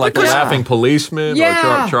 You mean like The Laughing Policeman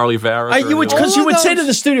or Charlie Varys? Because you would say to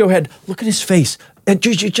the studio head, look at his face. And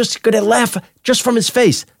you're just going to laugh just from his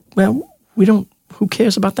face. Well, we don't, who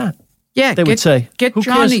cares about that? Yeah, they would say. Get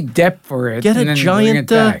Johnny Depp for it. Get and a then giant,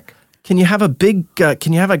 bring it back. Can you have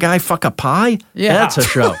a guy fuck a pie? Yeah. That's a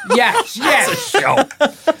show. Yes. That's a show.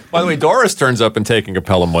 By the way, Doris turns up in Taking a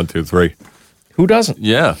Pelham 1, 2, 3. Who doesn't?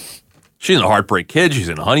 Yeah. She's in A Heartbreak Kid. She's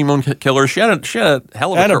in Honeymoon Killer. She had a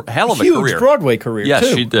hell of a huge career. Broadway career, yes,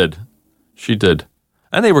 too. she did. She did.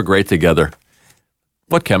 And they were great together.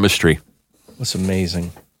 What chemistry. That's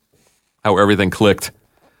amazing. How everything clicked.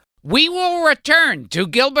 We will return to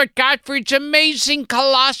Gilbert Gottfried's amazing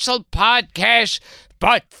colossal podcast,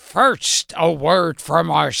 but first, a word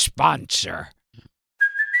from our sponsor.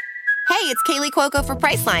 Hey, it's Kaylee Cuoco for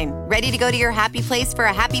Priceline. Ready to go to your happy place for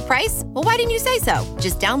a happy price? Well, why didn't you say so?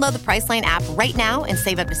 Just download the Priceline app right now and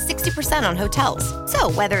save up to 60% on hotels.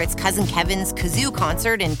 So whether it's Cousin Kevin's Kazoo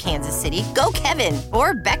Concert in Kansas City, go Kevin,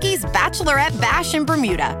 or Becky's Bachelorette Bash in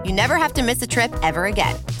Bermuda, you never have to miss a trip ever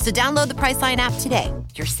again. So download the Priceline app today.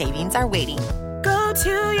 Your savings are waiting. Go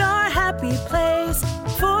to your happy place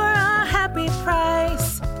for a happy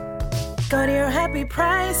price. Go to your happy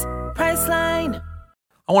price, Priceline.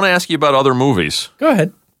 I want to ask you about other movies. Go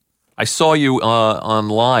ahead. I saw you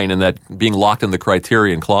online in that being locked in the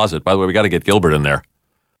Criterion closet. By the way, we got to get Gilbert in there.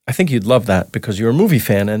 I think you'd love that because you're a movie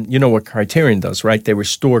fan and you know what Criterion does, right? They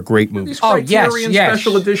restore great movies. Criterion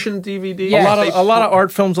special edition DVD. Yes. A lot of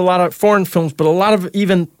art films, a lot of foreign films, but a lot of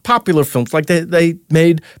even popular films. Like they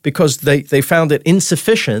made because they found it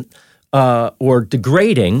insufficient or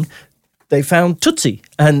degrading. They found Tootsie,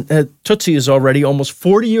 and Tootsie is already almost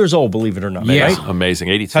 40 years old, believe it or not. Yeah, right? amazing,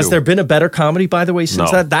 82. Has there been a better comedy, by the way,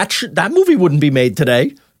 since No. that movie wouldn't be made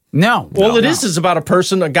today? No. All it is about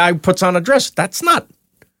a guy who puts on a dress. That's not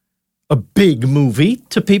a big movie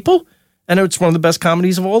to people, and it's one of the best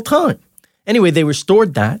comedies of all time. Anyway, they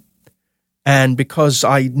restored that, and because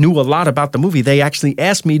I knew a lot about the movie, they actually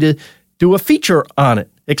asked me to do a feature on it,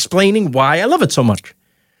 explaining why I love it so much.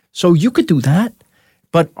 So you could do that.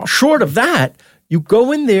 But short of that, you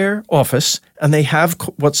go in their office and they have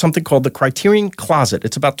what's something called the Criterion Closet.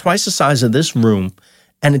 It's about twice the size of this room,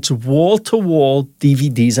 and it's wall-to-wall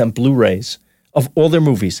DVDs and Blu-rays of all their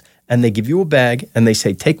movies. And they give you a bag and they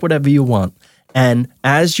say, take whatever you want. And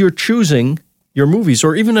as you're choosing your movies,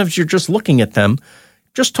 or even if you're just looking at them,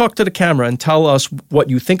 just talk to the camera and tell us what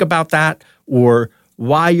you think about that, or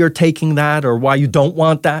why you're taking that, or why you don't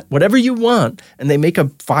want that, whatever you want. And they make a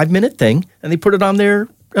 5-minute thing and they put it on their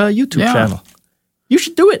YouTube channel. You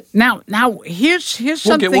should do it. Now here's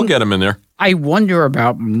something. We'll get him in there. I wonder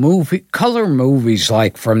about color movies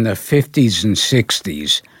like from the 50s and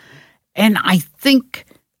 60s. And I think,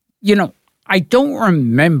 I don't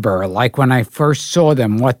remember like when I first saw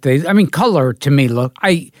them color to me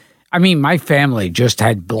my family just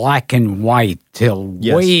had black and white till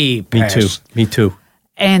way past. Me too.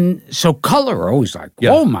 And so color, I was like,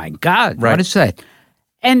 oh my God, what is that?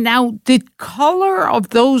 And now, did color of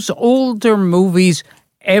those older movies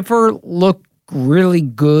ever look really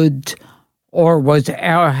good, or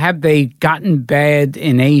have they gotten bad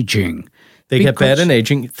in aging? They get bad in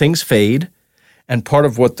aging. Things fade. And part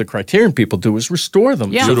of what the Criterion people do is restore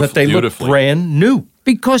them so that they look brand new.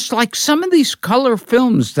 Because like some of these color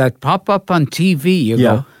films that pop up on TV, you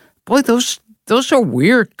go, boy, those are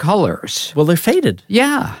weird colors. Well, they're faded.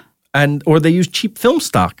 Yeah. Or they use cheap film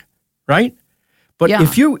stock, right? But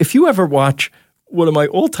if you ever watch one of my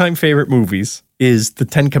all-time favorite movies is The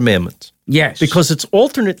Ten Commandments. Yes. Because it's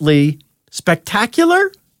alternately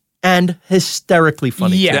spectacular and hysterically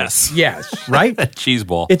funny. Yes. Right?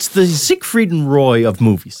 Cheeseball. It's the Siegfried and Roy of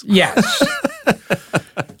movies. Yes.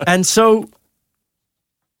 And so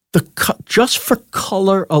just for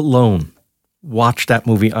color alone, watch that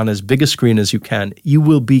movie on as big a screen as you can. You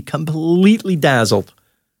will be completely dazzled.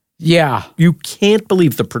 Yeah. You can't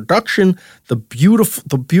believe the production, the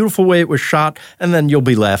beautiful way it was shot, and then you'll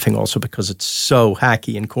be laughing also because it's so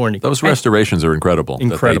hacky and corny. Those restorations are incredible.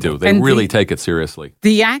 Incredible. That they do. They really take it seriously.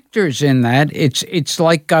 The actors in that, it's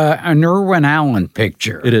like an Irwin Allen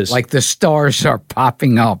picture. It is. Like the stars are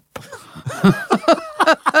popping up.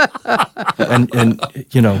 and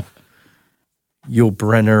Yul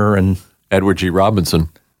Brynner and Edward G. Robinson.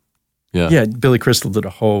 Yeah, Billy Crystal did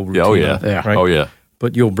a whole routine. Oh, yeah. Right? Oh, yeah.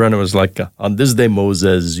 But Yul Brynner was like, on this day,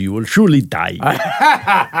 Moses, you will surely die.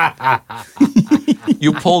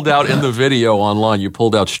 You pulled out in the video online, you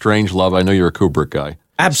pulled out Strange Love. I know you're a Kubrick guy.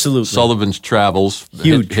 Absolutely. Sullivan's Travels.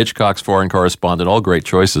 Huge. Hitchcock's Foreign Correspondent. All great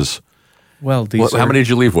choices. Well, how many did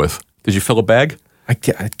you leave with? Did you fill a bag?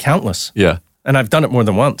 Countless. Yeah. And I've done it more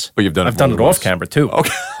than once. But you've done it I've done it off camera, too.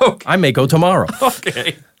 Okay. I may go tomorrow.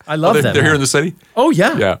 Okay. I love that. They're here in the city? Oh,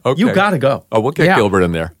 yeah. Yeah, okay. You got to go. Oh, we'll get Gilbert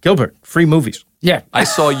in there. Gilbert, free movies. Yeah. I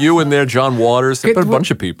saw you in there, John Waters. They put a bunch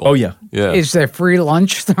of people. Oh, yeah. Yeah. Is there free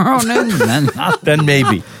lunch thrown in? Then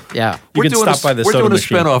maybe. Yeah. You can stop by the soda We're doing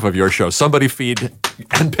machine. a spinoff of your show. Somebody feed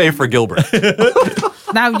and pay for Gilbert.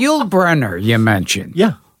 Now, Yul Brynner, you mentioned.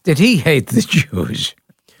 Yeah. Did he hate the Jews?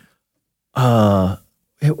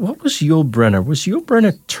 What was Yul Brynner? Was Yul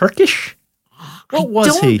Brynner Turkish? What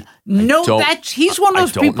was he? No, he's one of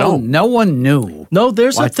those people no one knew. No,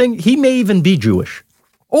 there's a thing. He may even be Jewish.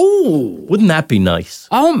 Oh. Wouldn't that be nice?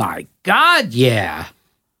 Oh, my God, yeah.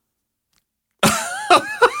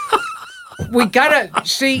 We got to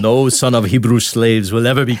see. No son of Hebrew slaves will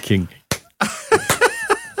ever be king.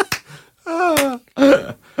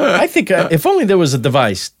 I think if only there was a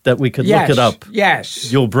device that we could look it up.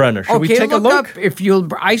 Yes. Yul Brynner. Should we take a look? Up if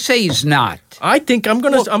I say he's not. I think I'm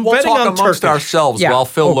going to. I'm we'll betting talk on amongst Turkish. ourselves while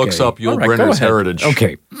Phil looks up Yul Brynner's heritage.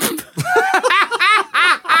 Okay.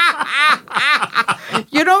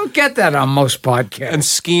 You don't get that on most podcasts. And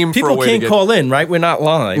scheme People for a way can't call in, right? We're not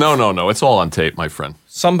live. No. It's all on tape, my friend.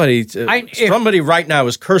 Somebody right now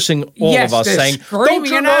is cursing all of us, saying, "Don't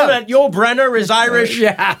you know that Yul Brynner is Irish?"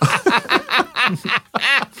 Yeah.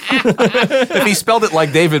 If he spelled it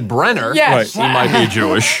like David Brenner, yes. He might be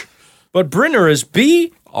Jewish. But Brynner is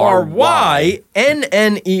B-R-Y-N-N-E-R.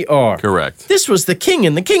 Correct. This was the king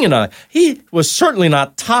in The King and I. He was certainly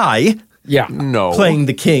not Ty. Yeah. No. Playing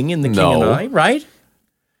the king in The King and I, right?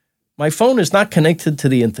 My phone is not connected to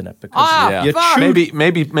the internet because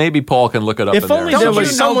maybe Paul can look it up. If only there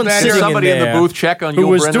was someone sitting somebody in the booth check on who Yul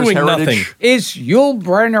was Brynner's doing heritage. nothing. Is Yul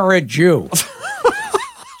Brynner a Jew?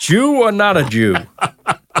 Jew or not a Jew?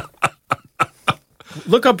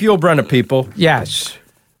 Look up Yul Brynner, people. Yes.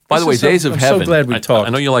 By the way, Days of Heaven. I'm so glad we talked.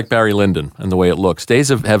 I know you like Barry Lyndon and the way it looks. Days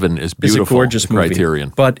of Heaven is beautiful. It's a gorgeous movie,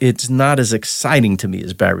 Criterion. but it's not as exciting to me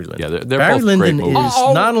as Barry Lyndon. Yeah, they're Barry both Lyndon great movies.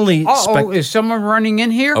 is not only. Is someone running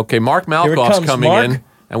in here? Okay, Mark Here it Malkoff's comes, coming Mark. in,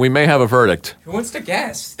 and we may have a verdict. Who wants to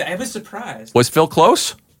guess? I was surprised. Was Phil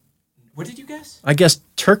close? What did you guess? I guess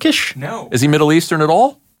Turkish. No. Is he Middle Eastern at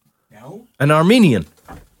all? No. An Armenian.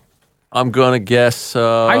 I'm gonna guess.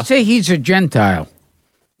 I say he's a Gentile.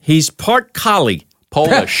 He's part Kali.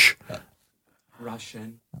 Polish.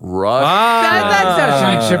 Russian. That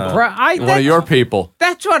doesn't surprise. One of your people.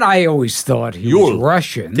 That's what I always thought. He was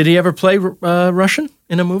Russian. Did he ever play Russian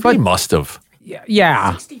in a movie? He must have.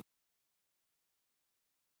 Yeah.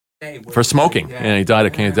 For smoking. Yeah, he died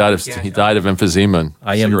of emphysema. And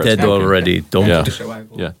I am cigarette dead smoking. already. Don't.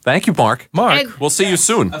 Yeah. Thank you, Mark. Mark. We'll see you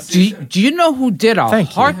soon. Do you know who did a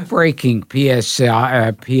heartbreaking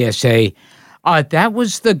PSA? That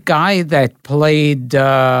was the guy that played,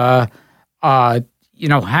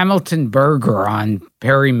 Hamilton Berger on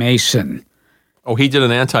Perry Mason. Oh, he did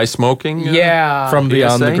an anti-smoking? From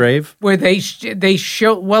Beyond the Grave? Where they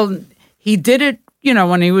show, well, he did it,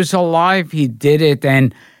 when he was alive, he did it,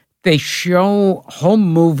 and they show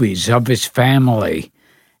home movies of his family.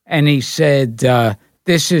 and he said,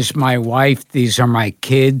 "This is my wife. These are my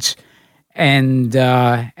kids." And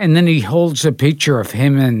then he holds a picture of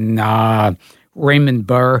him and Raymond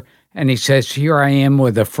Burr, and he says, "Here I am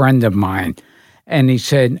with a friend of mine." And he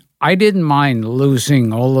said, "I didn't mind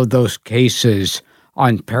losing all of those cases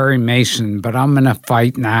on Perry Mason, but I'm in a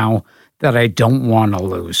fight now that I don't want to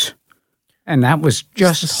lose." And that was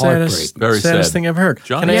just heartbreaking. Very saddest sad thing I've heard.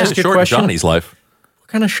 Johnny, Can I ask you a short question? Johnny's life. What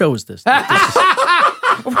kind of show is this?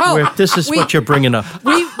 Well, This is what you're bringing up.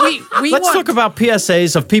 we Let's want, talk about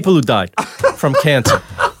PSAs of people who died from cancer.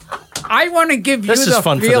 I want to give This you is the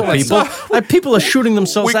fun feeling. for the people. People are shooting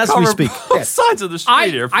themselves as we cover speak. both sides of the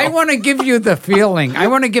street here. I want to give you the feeling. I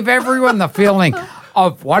want to give everyone the feeling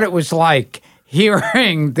of what it was like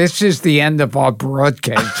hearing this is the end of our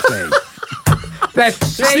broadcast day. That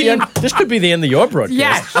same, This could be the end of your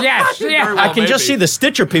broadcast. yes. I can just see the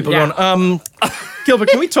Stitcher people Yeah. going, Gilbert,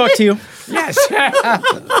 can we talk to you? Yes.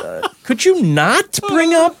 Could you not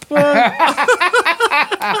bring up? Why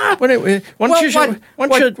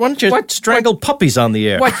don't you strangle puppies on the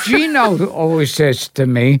air? What Gino always says to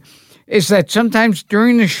me is that sometimes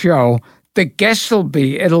during the show, the guests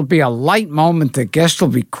it'll be a light moment. The guests will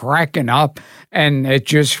be cracking up and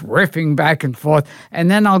just riffing back and forth. And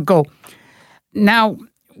then I'll go, "Now,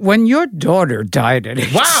 when your daughter died at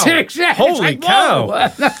age 6, Holy cow.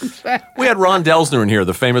 We had Ron Delsner in here,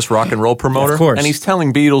 the famous rock and roll promoter. Of course. And he's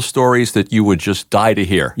telling Beatles stories that you would just die to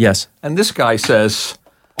hear. Yes. And this guy says,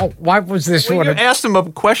 Oh, why was this well, one? you asked him a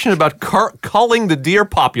question about culling the deer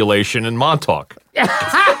population in Montauk.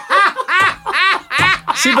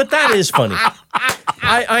 See, but that is funny.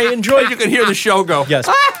 I enjoy. You can hear the show go. Yes.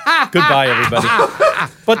 Goodbye, everybody.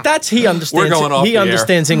 But he understands. We're going off he the air.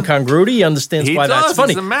 understands incongruity. He understands He why does. that's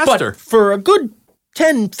funny. He's a master. But for a good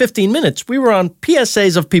 10, 15 minutes, we were on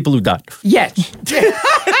PSAs of people who died. Yes.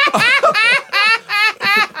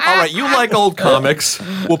 All right, you like old comics.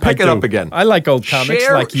 We'll pick it up again. I like old comics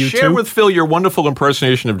like you Share too. with Phil your wonderful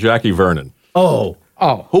impersonation of Jackie Vernon. Oh.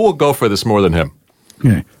 Who will go for this more than him?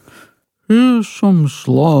 Okay. Here's some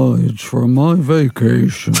slides from my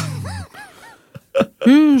vacation.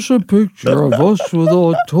 Here's a picture of us with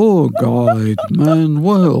our tour guide,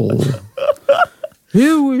 Manuel.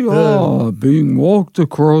 Here we are, being walked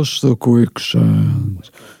across the quicksand.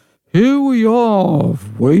 Here we are,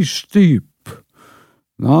 waist deep.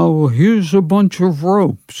 Now here's a bunch of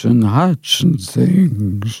ropes and hats and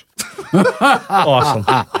things. Awesome.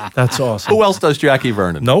 That's awesome. Who else does Jackie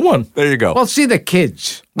Vernon? No one. There you go. Well, see the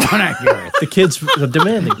kids when I hear it. The kids are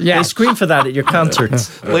demanding. Yes. They scream for that at your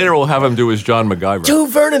concerts. Later we'll have him do his John MacGyver. Do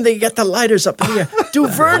Vernon. They get the lighters up in the air. Do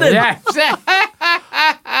Vernon. Yes.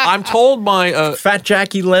 I'm told my... Fat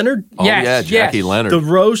Jackie Leonard. oh, Yes, yeah, Jackie yes. Leonard. The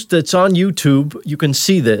roast that's on YouTube, you can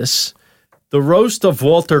see this. The roast of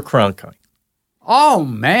Walter Cronkite. Oh,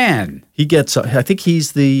 man. He gets. I think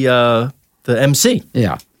he's the MC.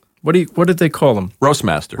 Yeah. What did they call him? Roast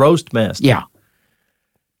Master. Roast master. Yeah.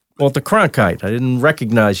 Walter Cronkite. I didn't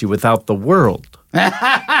recognize you without the world.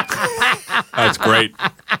 That's great.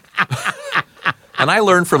 And I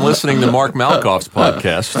learned from listening to Mark Malkoff's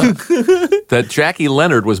podcast that Jackie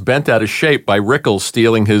Leonard was bent out of shape by Rickles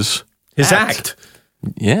stealing his act.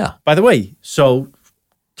 Yeah. By the way, so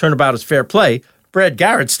turnabout is fair play. Brad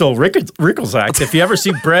Garrett stole Rickles' act. If you ever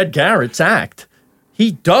see Brad Garrett's act,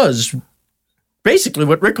 he does basically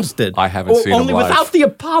what Rickles did. I haven't seen him only live. without the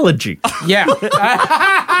apology. Yeah.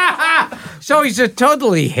 So he's a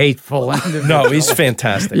totally hateful individual. No, he's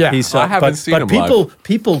fantastic. Yeah. He's, I haven't seen him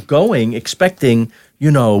people going expecting,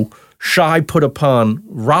 shy put upon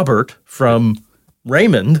Robert from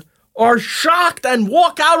Raymond are shocked and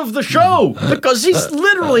walk out of the show because he's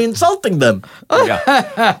literally insulting them.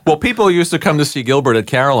 Yeah. Well, people used to come to see Gilbert at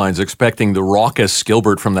Caroline's expecting the raucous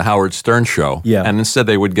Gilbert from the Howard Stern show. Yeah. And instead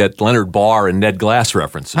they would get Leonard Barr and Ned Glass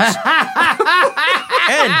references.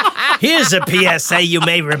 And here's a PSA you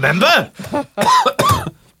may remember.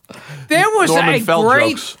 There was Norman a Feld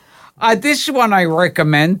great... jokes. This one I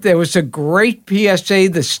recommend. There was a great PSA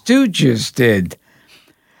the Stooges did.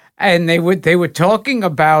 And they were talking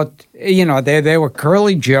about, they were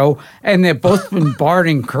Curly Joe, and they've both been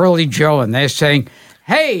bombarding Curly Joe, and they're saying,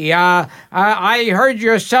 hey, I heard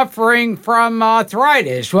you're suffering from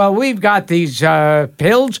arthritis. Well, we've got these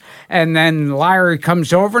pills. And then Larry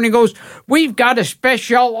comes over and he goes, we've got a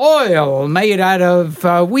special oil made out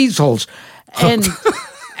of weasels. And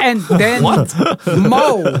then Mo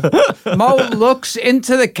looks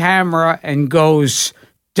into the camera and goes,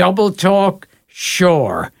 double talk,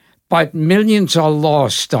 sure. But millions are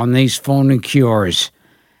lost on these phony cures.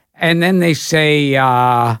 And then they say,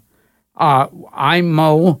 I'm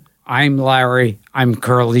Mo, I'm Larry, I'm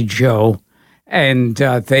Curly Joe. and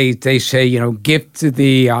they say, gift to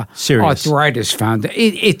the Serious. arthritis founder.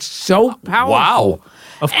 It's so powerful. Wow.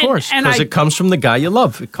 Of course, and because it comes from the guy you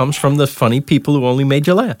love. It comes from the funny people who only made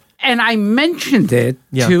you laugh. And I mentioned it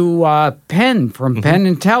Yeah. to Penn from Penn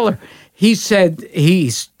and Teller. He said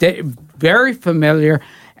he's very familiar,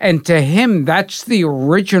 and to him, that's the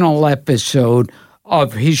original episode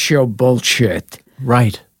of his show Bullshit.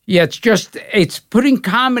 Right. Yeah, it's putting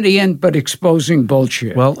comedy in, but exposing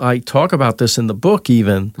bullshit. Well, I talk about this in the book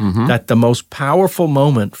even, that the most powerful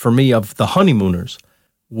moment for me of The Honeymooners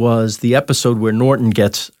was the episode where Norton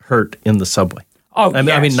gets hurt in the subway. Oh, I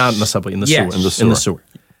mean, yes. not in the subway, in the Yes. sewer. In the sewer.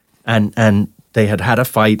 And they had a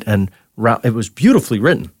fight, and it was beautifully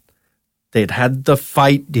written. They had the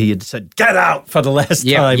fight. He had said, "Get out" for the last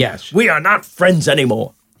time. Yes. We are not friends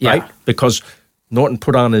anymore, right? Because Norton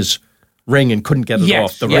put on his ring and couldn't get it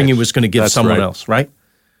off. The ring he was going to give someone else, right?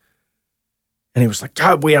 And he was like,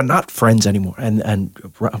 "God, we are not friends anymore." And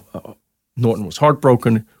Norton was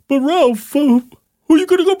heartbroken. But Ralph, who are you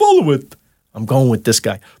going to go bowling with? I'm going with this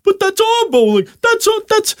guy. But that's our bowling.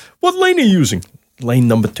 That's what lane are you using? Lane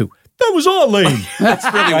number 2. That was our lane. That's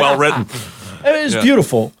really well written. It was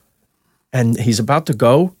beautiful. And he's about to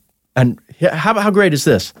go. And how great is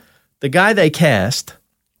this? The guy they cast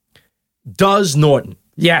does Norton.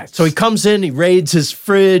 Yes. So he comes in, he raids his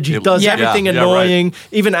fridge, he does everything annoying. Right.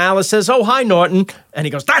 Even Alice says, "Oh, hi, Norton." And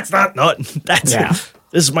he goes, "That's not Norton. That's it.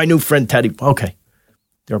 This is my new friend, Teddy." Okay.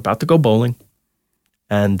 They're about to go bowling.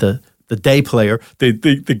 And the day player,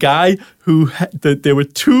 the guy who there were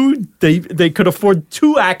two, they could afford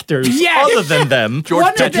 2 actors other than them to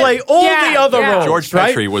play all the other roles. George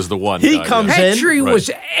Petrie was the one. He guy, comes in. Petrie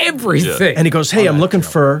was everything. And he goes, "Hey, I'm looking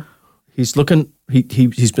for." He's looking.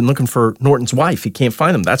 He's been looking for Norton's wife. He can't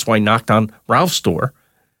find him. That's why he knocked on Ralph's door.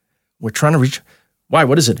 We're trying to reach. Why?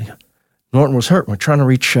 What is it? Norton was hurt. We're trying to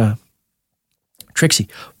reach Trixie.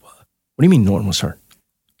 What do you mean Norton was hurt?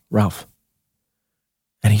 Ralph.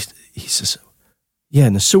 And he says, "Yeah,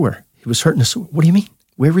 in the sewer. He was hurt in the sewer." "What do you mean?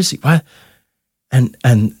 Where is he? What?" And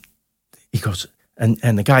he goes, and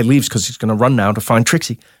the guy leaves because he's going to run now to find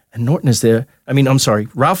Trixie. And Norton is there.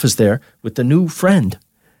 Ralph is there with the new friend.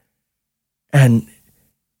 And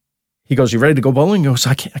he goes, "You ready to go bowling?" He goes,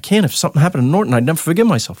 I can't. If something happened to Norton, I'd never forgive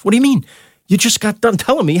myself." "What do you mean? You just got done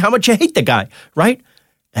telling me how much you hate the guy, right?"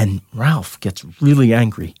 And Ralph gets really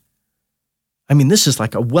angry. I mean, this is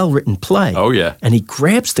like a well-written play. Oh, yeah. And he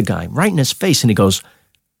grabs the guy right in his face and he goes,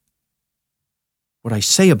 "What I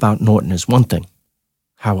say about Norton is one thing.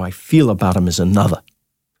 How I feel about him is another."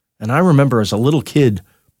 And I remember as a little kid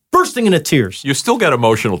bursting into tears. You still get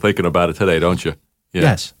emotional thinking about it today, don't you? Yeah.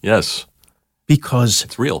 Yes. Yes. Because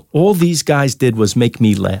it's real. All these guys did was make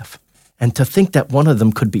me laugh. And to think that one of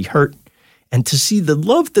them could be hurt and to see the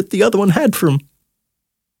love that the other one had for him,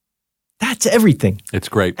 that's everything. It's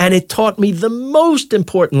great. And it taught me the most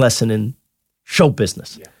important lesson in show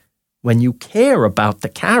business. Yeah. When you care about the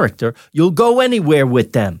character, you'll go anywhere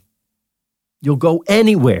with them. You'll go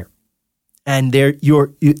anywhere. And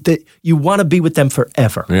you want to be with them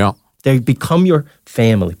forever. Yeah. They become your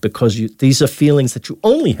family because these are feelings that you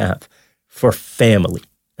only have for family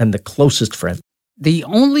and the closest friend. The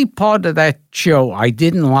only part of that show I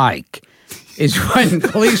didn't like is when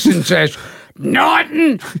Gleason says,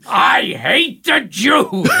 "Norton, I hate the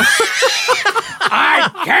Jews. I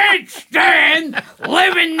can't stand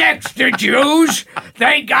living next to Jews.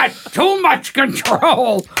 They got too much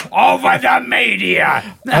control over the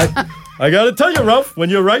media." I got to tell you, Ralph, when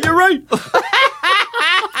you're right, you're right.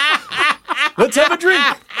 Let's have a drink.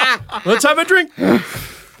 Let's have a drink.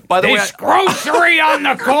 By the This grocery on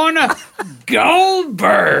the corner,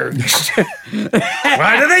 Goldberg's.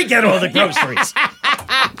 Why do they get all the groceries?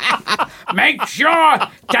 Make sure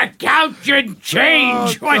to count your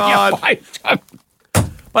change when you buy something.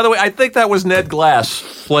 By the way, I think that was Ned Glass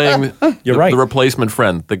playing the replacement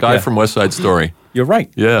friend, the guy from West Side Story. You're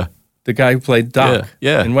right. Yeah. The guy who played Doc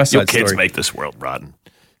in West Side Story. You kids make this world rotten.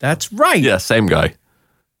 That's right. Yeah, same guy.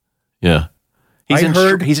 Yeah.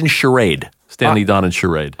 He's in Charade. Stanley Don in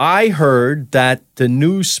Charade. I heard that the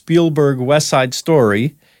new Spielberg West Side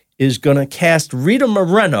Story is going to cast Rita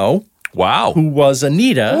Moreno. Wow. Who was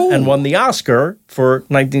Anita and won the Oscar for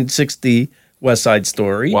 1960 West Side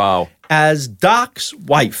Story. Wow. As Doc's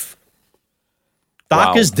wife.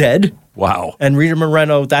 Doc is dead. Wow. And Rita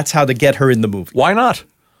Moreno, that's how to get her in the movie. Why not?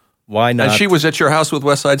 Why not? And she was at your house with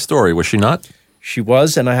West Side Story, was she not? She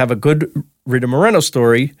was, and I have a good Rita Moreno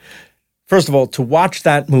story. First of all, to watch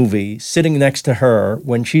that movie, sitting next to her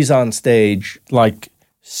when she's on stage, like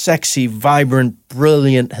sexy, vibrant,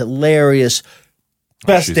 brilliant, hilarious,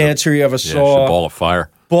 best dancer you ever saw. She's a ball of fire.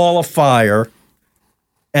 Ball of fire.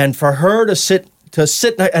 And for her to sit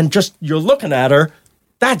and just, you're looking at her,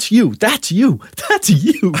 that's you.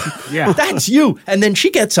 Yeah. That's you. And then she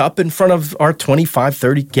gets up in front of our 25,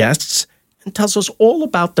 30 guests and tells us all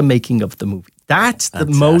about the making of the movie. That's the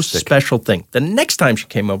most special thing. The next time she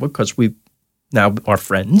came over, because we now are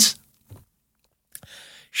friends,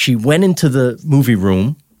 she went into the movie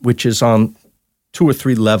room, which is on 2 or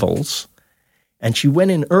 3 levels, and she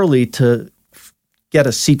went in early to get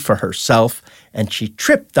a seat for herself, and she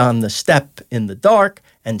tripped on the step in the dark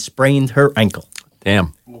and sprained her ankle.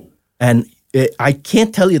 Damn. And I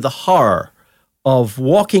can't tell you the horror of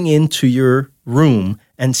walking into your room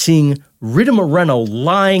and seeing Rita Moreno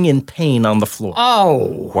lying in pain on the floor.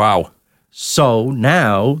 Oh. Wow. So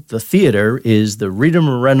now the theater is the Rita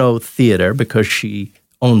Moreno Theater because she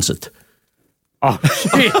owns it. Oh,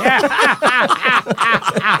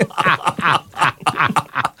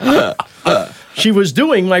 She was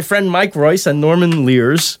doing my friend Mike Royce and Norman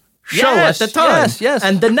Lear's show at the time. Yes.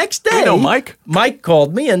 And the next day, We know Mike. Mike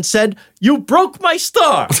called me and said, "You broke my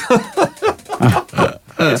star."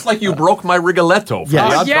 It's like you broke my Rigoletto. from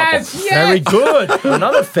Yes. The Odd yes, Couple. yes. Very good.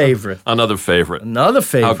 Another favorite. Another favorite. Another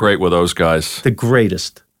favorite. How great were those guys? The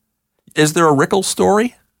greatest. Is there a Rickles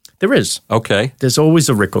story? There is. Okay. There's always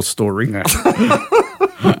a Rickles story.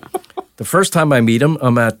 The first time I meet him,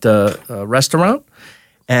 I'm at a restaurant,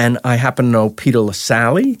 and I happen to know Peter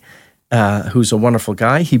LaSalle, who's a wonderful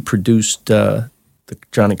guy. He produced the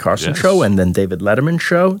Johnny Carson show and then David Letterman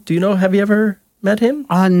show. Do you know, have you ever met him?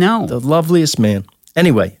 No. The loveliest man.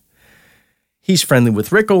 Anyway, he's friendly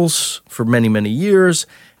with Rickles for many, many years,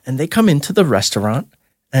 and they come into the restaurant,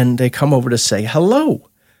 and they come over to say hello.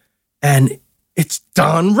 And it's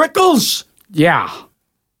Don Rickles. Yeah.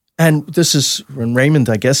 And this is when Raymond,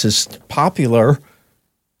 I guess, is popular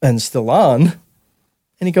and still on.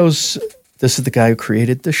 And he goes, this is the guy who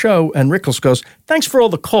created the show. And Rickles goes, thanks for all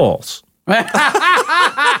the calls.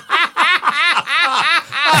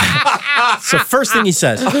 So first thing he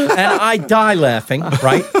says, and I die laughing,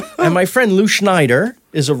 right? And my friend Lou Schneider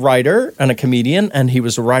is a writer and a comedian, and he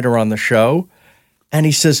was a writer on the show. And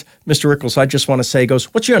he says, Mr. Rickles, I just want to say, he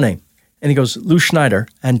goes, what's your name? And he goes, Lou Schneider.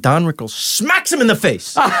 And Don Rickles smacks him in the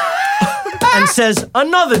face and says,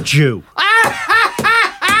 another Jew.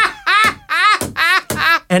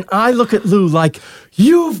 And I look at Lou like,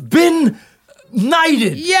 you've been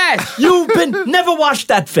knighted. Yes. You've been, never washed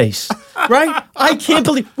that face, right? I can't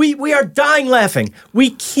believe, we are dying laughing.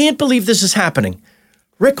 We can't believe this is happening.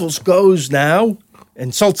 Rickles goes now,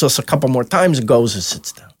 insults us a couple more times and goes and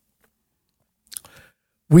sits down.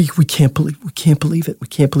 We can't believe it. We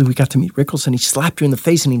can't believe we got to meet Rickles, and he slapped you in the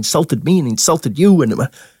face, and he insulted me, and he insulted you, and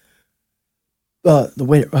the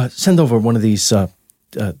waiter, send over one of these, we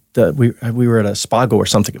were at a Spago or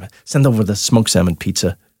something. Send over the smoked salmon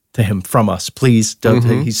pizza to him from us, please.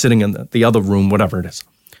 He's sitting in the other room, whatever it is.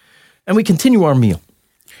 And we continue our meal.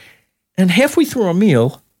 And halfway through our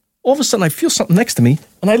meal, all of a sudden I feel something next to me,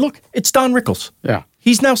 and I look, it's Don Rickles. Yeah.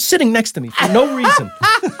 He's now sitting next to me for no reason.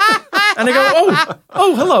 And I go,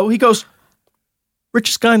 oh, hello. He goes,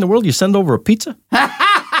 richest guy in the world, you send over a pizza?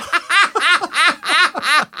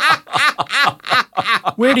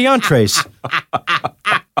 Where are the entrees?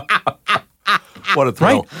 What a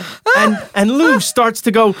thrill. Right? And Lou starts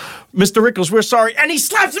to go, Mr. Rickles, we're sorry. And he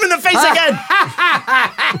slaps him in the face again.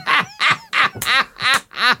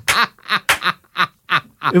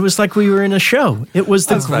 It was like we were in a show. It was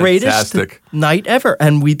the greatest night ever.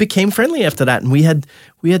 And we became friendly after that. And we had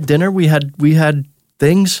dinner. We had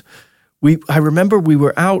things. I remember we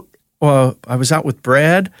were out, I was out with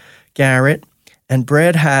Brad Garrett, and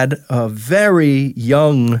Brad had a very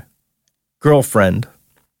young girlfriend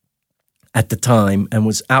at the time and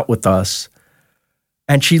was out with us.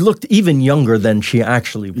 And she looked even younger than she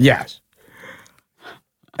actually was. Yes.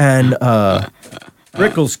 And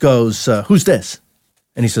Rickles goes, who's this?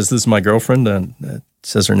 And he says, this is my girlfriend, and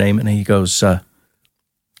says her name. And he goes,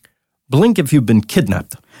 blink if you've been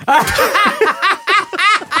kidnapped.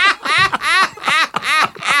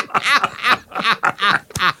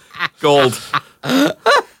 Gold.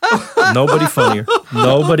 Nobody funnier.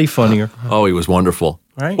 Oh, he was wonderful.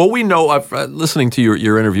 Right. Well, we know, listening to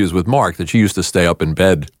your interviews with Mark, that you used to stay up in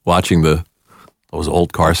bed watching those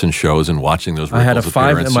old Carson shows and watching those Rickles I had a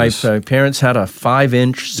appearances. my parents had a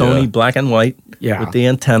 5-inch Sony black and white with the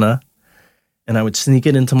antenna, and I would sneak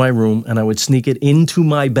it into my room, and I would sneak it into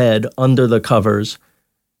my bed under the covers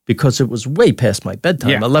because it was way past my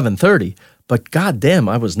bedtime, 11:30. But goddamn,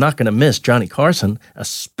 I was not going to miss Johnny Carson,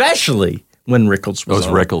 especially when Rickles was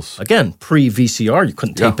on. Rickles. Again, pre-VCR, you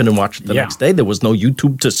couldn't tape it and watch it the next day. There was no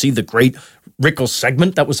YouTube to see the great Rickles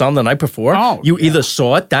segment that was on the night before. You yeah. either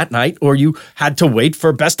saw it that night or you had to wait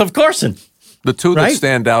for Best of Carson. The two that Right?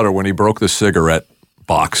 stand out are when he broke the cigarette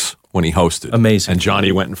box when he hosted. Amazing. And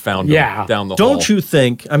Johnny went and found him down the hall. Don't you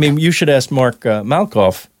think, I mean, you should ask Mark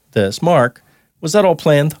Malkoff this. Mark, was that all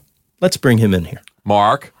planned? Let's bring him in here.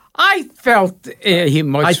 Mark? I felt he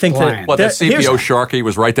must I think plan. Well, that CPO Sharkey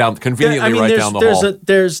was right down, conveniently right down the hall.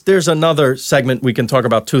 There's another segment we can talk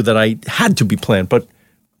about too that I had to be planned. But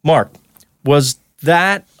Mark, was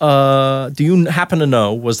that? Do you happen to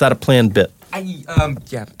know? Was that a planned bit?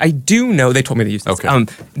 I do know. They told me to use this. Okay.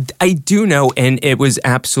 I do know, and it was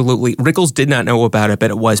absolutely. Rickles did not know about it,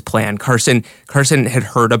 but it was planned. Carson had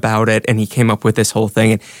heard about it, and he came up with this whole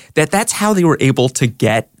thing, and that's how they were able to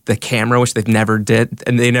get the camera, which they never did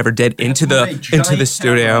into the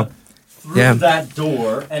studio. Through that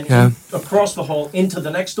door and across the hall into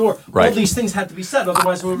the next door. Right. All these things had to be said,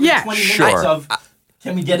 otherwise it would be 20 minutes of.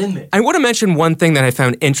 Can we get in there? I want to mention one thing that I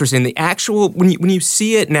found interesting. The actual, when you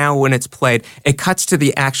see it now when it's played, it cuts to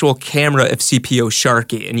the actual camera of CPO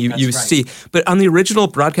Sharkey, and you see. But on the original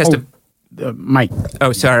broadcast Mike.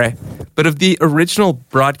 Oh, sorry. But of the original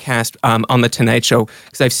broadcast on The Tonight Show,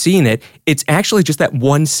 because I've seen it, it's actually just that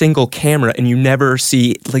one single camera, and you never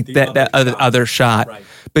see like that other shot. Right.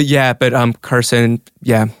 But Carson,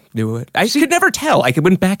 knew it. I could never tell. I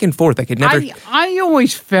went back and forth. I could never. I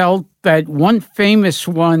always felt that one famous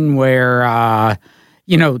one where,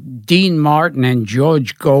 Dean Martin and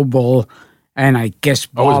George Goebel and I guess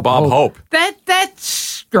Bob Hope. That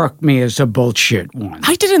struck me as a bullshit one.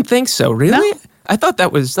 I didn't think so, really? No. I thought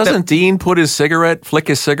that was... Doesn't Dean flick his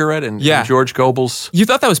cigarette in George Goebel's... You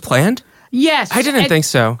thought that was planned? Yes. I didn't think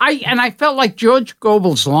so. I felt like George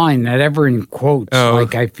Goebel's line that ever in quotes,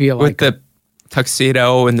 I feel with like... With the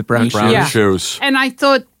tuxedo and the brown shoes. And I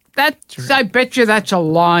thought, I bet you that's a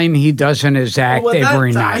line he does in his act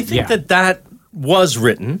every night. I think that was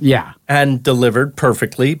written and delivered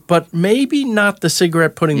perfectly, but maybe not the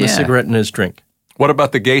cigarette, putting the cigarette in his drink. What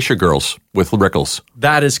about the geisha girls with Rickles?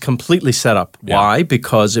 That is completely set up. Yeah. Why?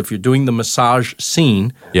 Because if you're doing the massage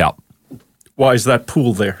scene, why is that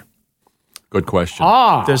pool there? Good question.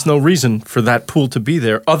 There's no reason for that pool to be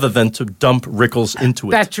there other than to dump Rickles into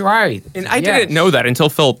it. That's right. And I didn't know that until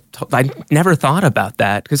Phil. I never thought about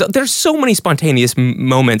that because there's so many spontaneous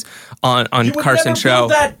moments on Carson's show.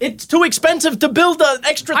 That. It's too expensive to build an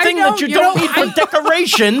extra thing that you don't need for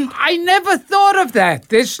decoration. I never thought of that.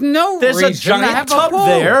 There's a giant tub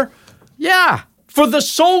there. Yeah. For the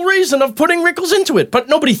sole reason of putting Rickles into it. But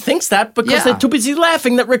nobody thinks that because they're too busy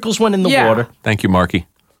laughing that Rickles went in the water. Thank you, Marky.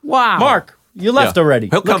 Wow. Mark, you left already.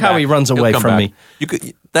 Look how he runs away from me.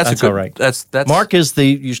 That's all right. That's Mark is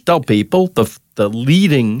you should tell people, the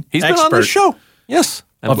leading He's expert been on this show. Yes.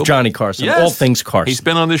 Of Johnny Carson. Yes. All things Carson. He's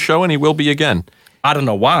been on this show and he will be again. I don't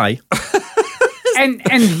know why. And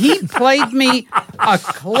he played me a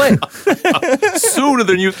clip. Sooner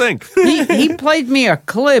than you think. He played me a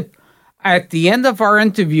clip at the end of our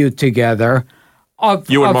interview together of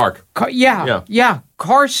you and Mark. Yeah.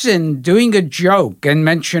 Carson doing a joke and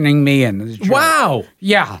mentioning me in the joke. Wow.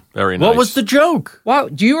 Yeah. Very nice. What was the joke? Well,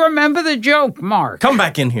 do you remember the joke, Mark? Come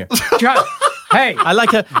back in here. Hey.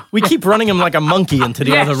 We keep running him like a monkey into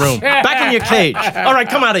the other room. Back in your cage. All right,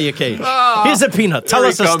 come out of your cage. Here's a peanut. Tell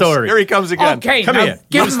us a story. Here he comes again. Okay, come here.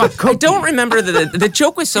 Give him a cookie. I don't remember the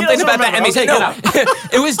joke was something about the Emmys. Okay, no,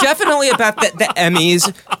 it was definitely about the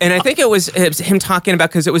Emmys, and I think it was him talking about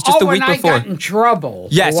because it was just the week before. I got in trouble.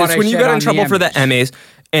 Yes, it's when you got in trouble for the Emmys.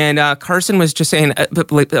 And Carson was just saying,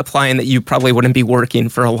 applying that you probably wouldn't be working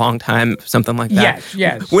for a long time, something like that.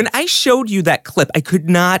 Yes. When I showed you that clip, I could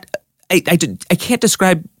not. I can't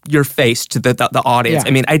describe your face to the audience. Yeah.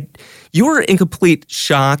 I mean, you were in complete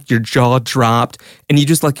shock. Your jaw dropped, and you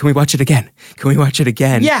just can we watch it again? Can we watch it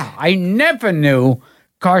again? Yeah, I never knew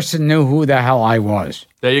Carson knew who the hell I was.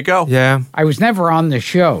 There you go. Yeah, I was never on the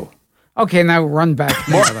show. Okay, now run back.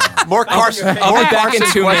 More Carson. I'll be back in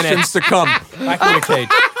 2 questions minutes to come. Back in the cage.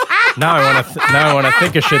 Now I want to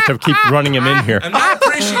think of shit to keep running him in here. I'm not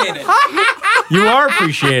appreciated. You are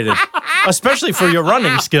appreciated, especially for your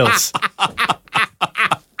running skills.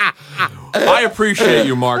 I appreciate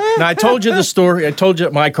you, Mark. Now, I told you the story. I told you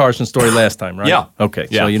my Carson story last time, right? Yeah. Okay,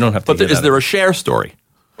 yeah. So you don't have to. But is there a share story?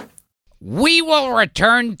 We will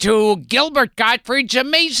return to Gilbert Gottfried's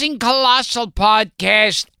Amazing Colossal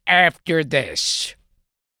Podcast after this.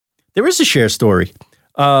 There is a share story.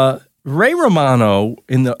 Ray Romano,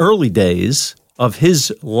 in the early days of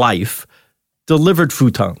his life, delivered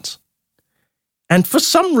futons. And for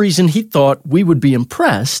some reason, he thought we would be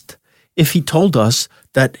impressed if he told us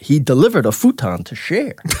that he delivered a futon to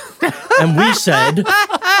share. And we said,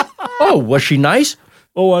 oh, was she nice?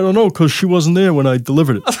 Oh, I don't know, because she wasn't there when I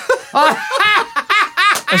delivered it.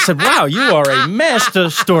 I said, wow, you are a master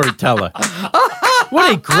storyteller.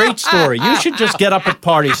 What a great story. You should just get up at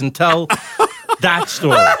parties and tell that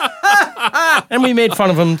story. And we made fun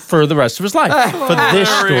of him for the rest of his life for this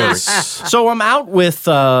story. So I'm out with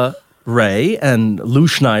Ray and Lou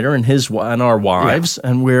Schneider and our wives,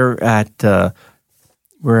 and we're at a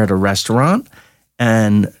restaurant,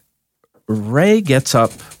 and Ray gets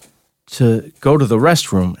up to go to the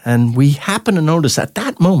restroom, and we happen to notice at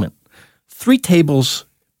that moment, 3 tables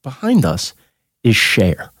behind us is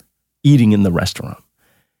Cher eating in the restaurant.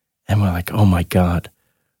 And we're like, oh my God,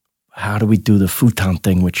 how do we do the futon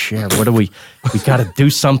thing with Cher? What do we got to do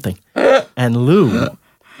something. And Lou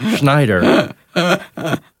Schneider,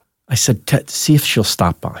 I said, see if she'll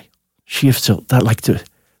stop by.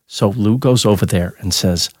 So Lou goes over there and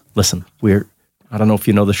says, listen, I don't know if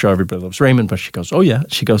you know the show Everybody Loves Raymond, but she goes, oh yeah.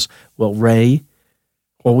 She goes, well, Ray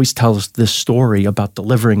always tells this story about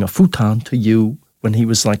delivering a futon to you when he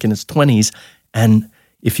was like in his 20s. And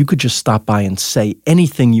if you could just stop by and say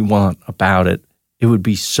anything you want about it, it would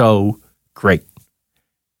be so great.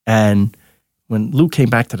 And when Lou came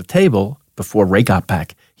back to the table, before Ray got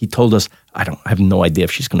back, he told us, I have no idea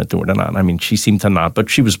if she's going to do it or not. I mean, she seemed to not, but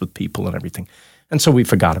she was with people and everything. And so we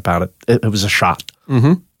forgot about it. It was a shot.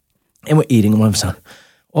 Mm-hmm. And we're eating, and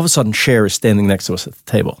all of a sudden, Cher is standing next to us at the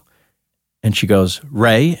table. And she goes,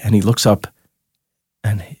 Ray, and he looks up,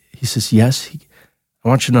 and he says, yes, I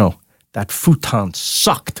want you to know, that futon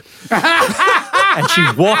sucked. And she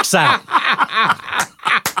walks out.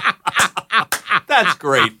 That's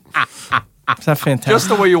great. Is that fantastic? Just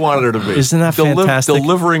the way you wanted her to be. Isn't that fantastic?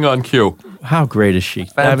 Delivering on cue. How great is she?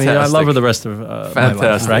 Fantastic. I mean, I love her the rest of my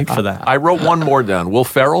life, right, for that. I wrote one more down. Will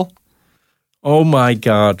Ferrell? Oh, my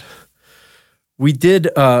God. We did,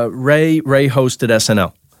 Ray hosted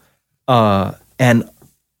SNL. And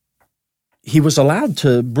he was allowed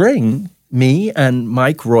to bring me and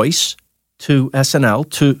Mike Royce to SNL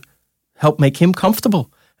to help make him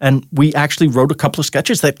comfortable. And we actually wrote a couple of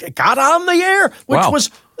sketches that got on the air, which was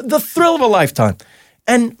the thrill of a lifetime.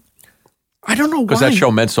 And I don't know why. Because that show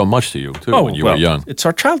meant so much to you, too, when you were young. It's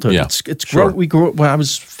our childhood. Yeah, We grew up when I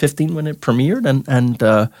was 15 when it premiered,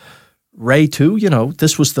 and Ray, too,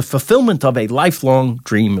 this was the fulfillment of a lifelong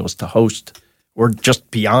dream. It was to host or just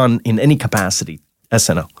beyond in any capacity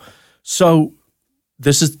SNL. So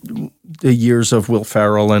this is the years of Will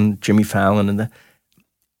Ferrell and Jimmy Fallon and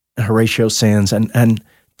Horatio Sands. And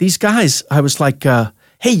these guys, I was like,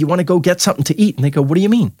 hey, you want to go get something to eat? And they go, what do you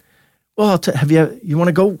mean? Well, you want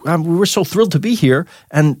to go? We were so thrilled to be here,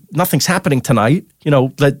 and nothing's happening tonight.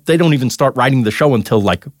 They don't even start writing the show until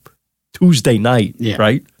like Tuesday night,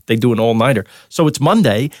 right? They do an all-nighter. So it's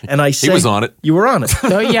Monday, and I say... He was on it. You were on it.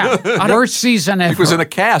 Oh, yeah. Worst season ever. He was in a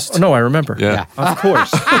cast. Oh, no, I remember. Yeah. Of course.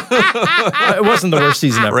 It wasn't the worst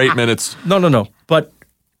season ever. For 8 minutes. No. But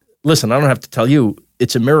listen, I don't have to tell you,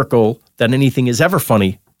 it's a miracle that anything is ever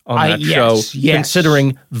funny on that show,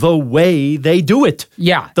 considering the way they do it.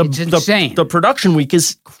 Yeah, it's insane. The production week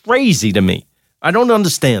is crazy to me. I don't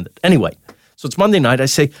understand it. Anyway, so it's Monday night. I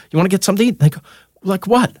say, you want to get something to eat? And they go, like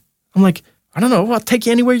what? I'm like, I don't know. I'll take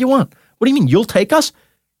you anywhere you want. What do you mean? You'll take us?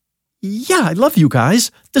 Yeah, I love you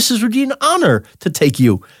guys. This is really an honor to take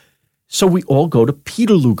you. So we all go to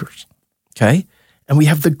Peter Luger's, okay? And we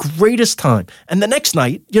have the greatest time. And the next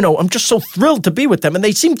night, I'm just so thrilled to be with them. And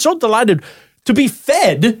they seem so delighted to be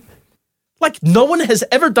fed. Like no one has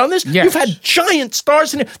ever done this. Yes. You've had giant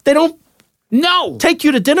stars in here. They don't take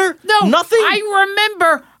you to dinner? No. Nothing?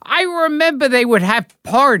 I remember they would have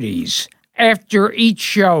parties after each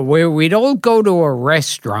show where we'd all go to a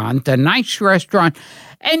restaurant, a nice restaurant,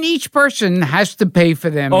 and each person has to pay for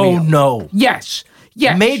their meal. Oh, no. Yes.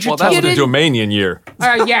 Well, that was the Domanian year.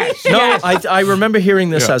 Yes. No, yes. I remember hearing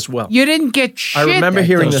this as well. You didn't get shit. I remember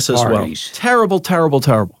hearing this parties. as well.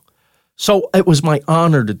 Terrible. So it was my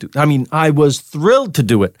honor to do. I mean, I was thrilled to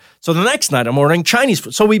do it. So the next night I'm ordering Chinese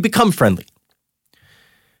food. So we become friendly.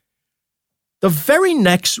 The very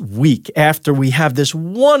next week after we have this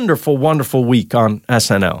wonderful, wonderful week on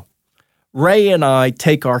SNL, Ray and I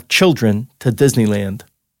take our children to Disneyland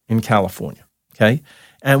in California, okay?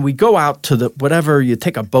 And we go out to you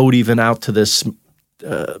take a boat even out to this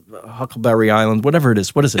Huckleberry Island, whatever it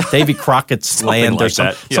is. What is it? Davy Crockett's Land like or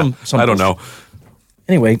something. I don't know.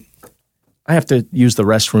 Anyway, I have to use the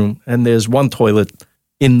restroom, and there's one toilet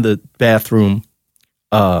in the bathroom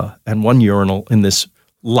and one urinal in this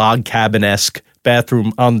log cabin-esque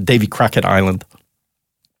bathroom on Davy Crockett Island.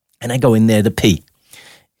 And I go in there to pee.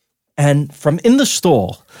 And from in the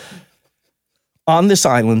stall on this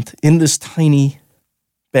island, in this tiny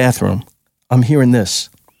bathroom, I'm hearing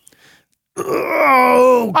this.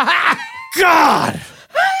 Oh, God!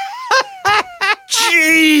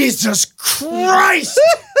 Jesus Christ!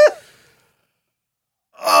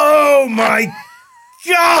 Oh, my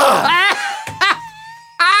God!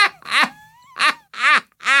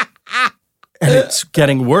 And it's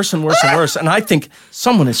getting worse and worse and worse. And I think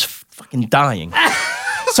someone is fucking dying.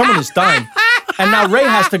 Someone is dying. And now Ray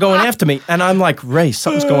has to go in after me. And I'm like, Ray,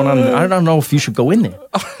 something's going on. I don't know if you should go in there.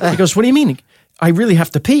 He goes, what do you mean? I really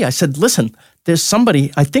have to pee. I said, listen, there's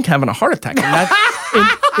somebody, I think, having a heart attack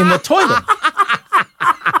in the toilet.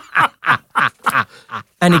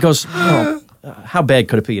 And he goes, oh, how bad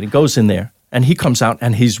could it be? And he goes in there. And he comes out,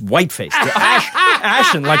 and he's white-faced.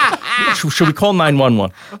 Ashen, like, should we call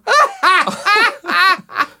 911?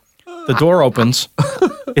 The door opens.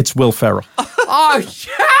 It's Will Ferrell. Oh,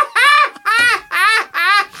 shit.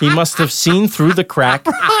 He must have seen through the crack.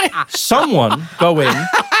 Someone go in,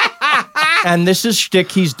 and this is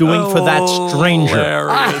shtick he's doing for that stranger.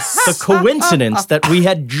 Hilarious. The coincidence that we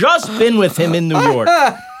had just been with him in New York,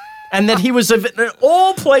 and that he was in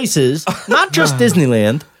all places, not just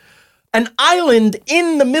Disneyland, an island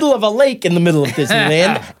in the middle of a lake in the middle of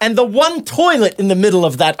Disneyland, and the one toilet in the middle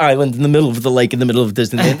of that island in the middle of the lake in the middle of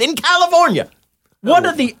Disneyland in California. What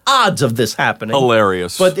are the odds of this happening?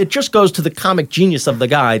 Hilarious. But it just goes to the comic genius of the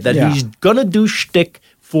guy that he's going to do shtick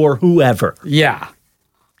for whoever. Yeah.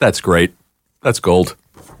 That's great. That's gold.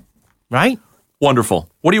 Right? Wonderful.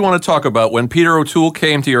 What do you want to talk about? When Peter O'Toole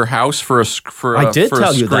came to your house for a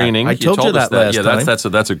screening, I told you that last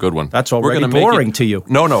time. That's a good one. That's already boring to you.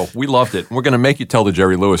 No, we loved it. We're going to make you tell the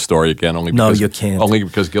Jerry Lewis story again. You can't. Only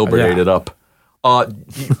because Gilbert ate it up. Or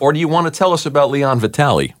do you want to tell us about Leon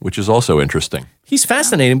Vitali, which is also interesting? He's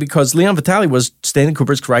fascinating because Leon Vitali was Stanley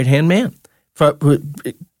Kubrick's right-hand man.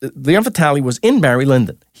 Leon Vitali was in Barry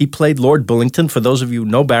Lyndon. He played Lord Bullington. For those of you who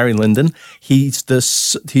know Barry Lyndon, he's the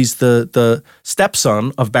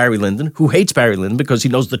stepson of Barry Lyndon, who hates Barry Lyndon because he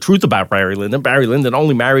knows the truth about Barry Lyndon. Barry Lyndon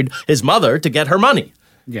only married his mother to get her money.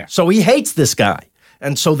 Yeah. So he hates this guy.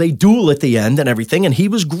 And so they duel at the end and everything, and he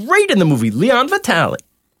was great in the movie, Leon Vitali.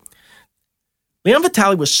 Leon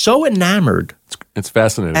Vitali was so enamored It's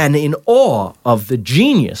fascinating. and in awe of the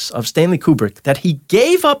genius of Stanley Kubrick that he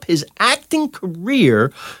gave up his acting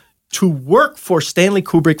career to work for Stanley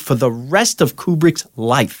Kubrick for the rest of Kubrick's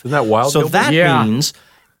life. Isn't that wild? So Gilbert? that means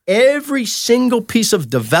every single piece of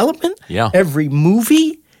development, every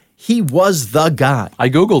movie, he was the guy. I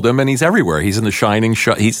Googled him, and he's everywhere. He's in The Shining.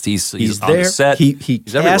 He's on there. the set. He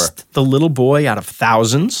he's everywhere. cast the little boy out of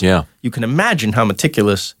thousands. Yeah. You can imagine how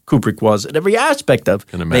meticulous Kubrick was at every aspect of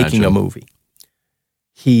making a movie.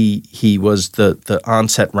 He was the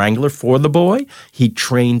on-set wrangler for the boy. He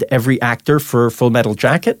trained every actor for Full Metal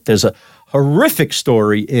Jacket. There's a horrific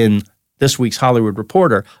story in this week's Hollywood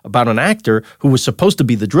Reporter about an actor who was supposed to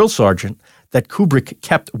be the drill sergeant that Kubrick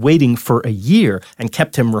kept waiting for a year and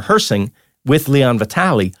kept him rehearsing with Leon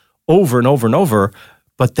Vitali over and over and over,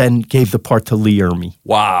 but then gave the part to Lee Ermey.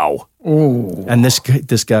 Wow. Ooh. And this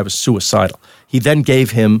guy was suicidal. He then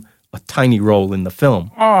gave him a tiny role in the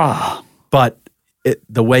film. But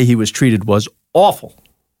the way he was treated was awful.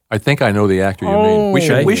 I think I know the actor you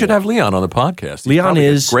mean. We should have Leon on the podcast. Leon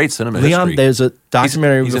is great cinema history. There's a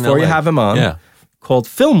documentary he's before you have him on called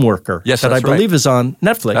Film Worker that I believe is on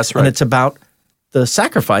Netflix. That's right. And it's about the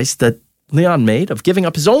sacrifice that Leon made of giving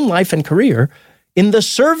up his own life and career in the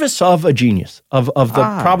service of a genius, of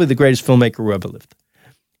probably the greatest filmmaker who ever lived.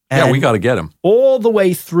 And we got to get him. All the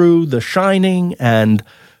way through The Shining and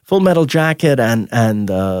Full Metal Jacket and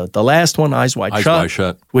the last one, Eyes Wide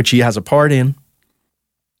Shut, which he has a part in.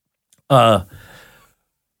 The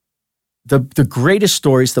greatest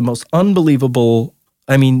stories, the most unbelievable.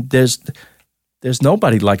 I mean, there's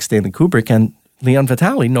nobody like Stanley Kubrick, and Leon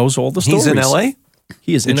Vitali knows all the stories. He's in L.A.?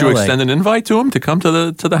 He is in L.A. Did you extend an invite to him to come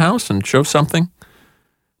to the house and show something?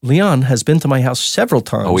 Leon has been to my house several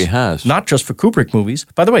times. Oh, he has? Not just for Kubrick movies.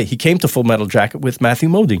 By the way, he came to Full Metal Jacket with Matthew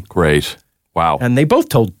Modine. Great. Wow. And they both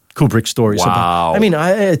told Kubrick stories about. I mean,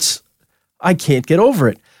 I can't get over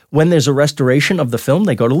it. When there's a restoration of the film,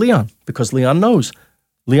 they go to Leon because Leon knows.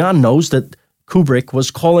 Leon knows that Kubrick was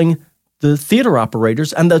calling the theater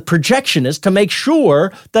operators and the projectionists to make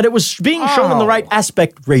sure that it was being shown in the right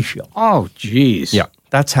aspect ratio. Oh, geez. Yeah,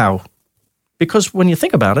 that's how. Because when you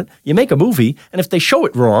think about it, you make a movie, and if they show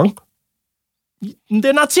it wrong,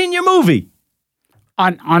 they're not seeing your movie.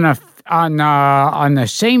 On the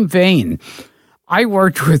same vein, I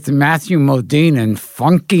worked with Matthew Modine in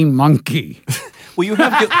Funky Monkey. Will you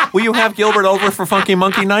have Gilbert over for Funky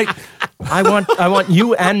Monkey Night? I want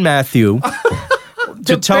you and Matthew.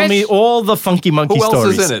 to tell me all the Funky Monkey Who else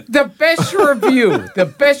stories. is in it? The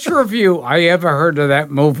best review I ever heard of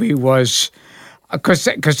that movie was,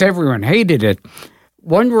 because everyone hated it,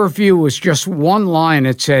 one review was just one line.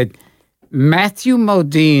 It said, Matthew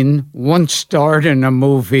Modine once starred in a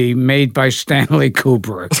movie made by Stanley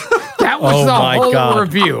Kubrick. That was the whole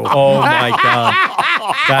review. Oh, my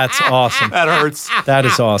God. That's awesome. That hurts. That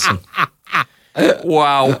is awesome.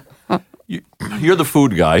 Wow. You're the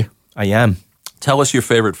food guy. I am. Tell us your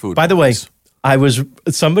favorite food. By the way,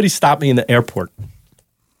 somebody stopped me in the airport,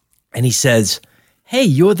 and he says, hey,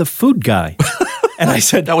 you're the food guy. And I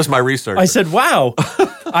said, that was my research. I said, wow,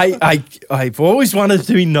 I've always wanted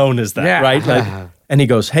to be known as that, right? And he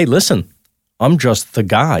goes, hey, listen, I'm just the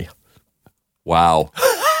guy. Wow.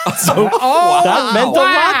 So that meant a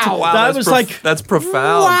lot. Wow, that was that's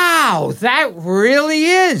profound. Wow, that really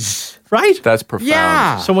is. Right? That's profound.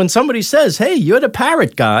 Yeah. So when somebody says, hey, you're the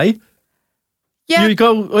parrot guy, you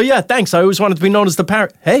go, oh, yeah, thanks. I always wanted to be known as the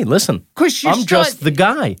parrot. Hey, listen, I'm just the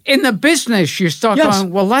guy. In the business, you start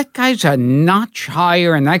going, well, that guy's a notch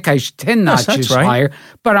higher and that guy's 10 notches higher,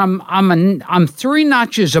 but I'm 3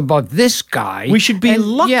 notches above this guy. We should be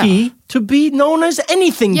lucky to be known as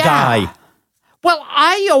anything guy. Well,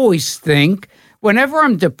 I always think whenever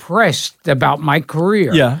I'm depressed about my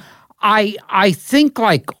career, I think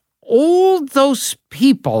like all those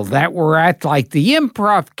people that were at like the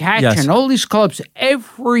Improv Catch and all these clubs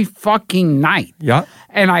every fucking night. Yeah.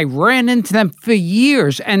 And I ran into them for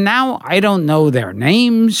years, and now I don't know their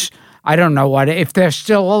names. I don't know if they're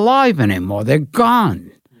still alive anymore. They're gone.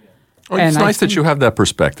 Well, it's nice that you have that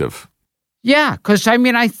perspective. Yeah, because I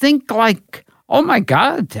mean, I think like, oh my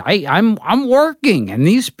God, I'm working, and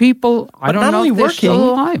these people, I don't know if they're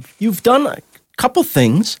still alive. You've done a couple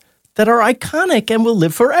things that are iconic and will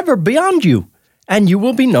live forever beyond you. And you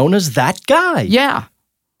will be known as that guy. Yeah.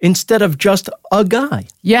 Instead of just a guy.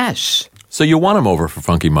 Yes. So you want him over for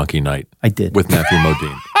Funky Monkey Night? I did. With Matthew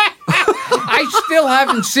Modine. I still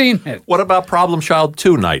haven't seen it. What about Problem Child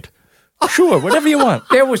 2 night? Sure, whatever you want.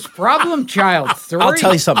 There was Problem Child 3. I'll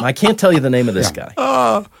tell you something. I can't tell you the name of this guy.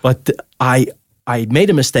 But I made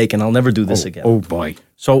a mistake, and I'll never do this again. Oh, boy.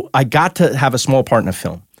 So I got to have a small part in a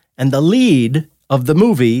film. And the lead of the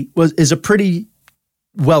movie is a pretty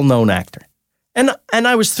well-known actor. And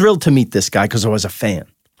I was thrilled to meet this guy because I was a fan.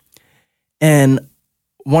 And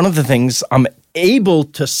one of the things I'm able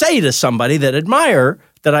to say to somebody that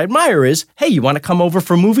I admire is, hey, you want to come over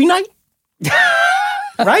for movie night?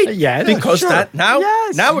 Right? Yeah. Because now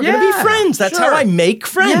we're going to be friends. That's how I make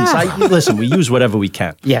friends. Yeah. Listen, we use whatever we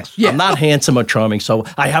can. Yes. Yeah. I'm not handsome or charming, so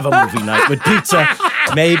I have a movie night with pizza.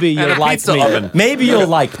 Maybe you'll like me. Oven. Maybe you'll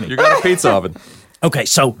like me. You got a pizza oven. Okay,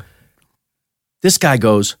 so this guy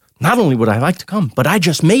goes, not only would I like to come, but I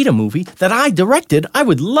just made a movie that I directed. I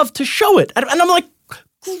would love to show it. And I'm like,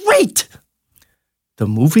 great. The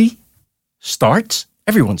movie starts.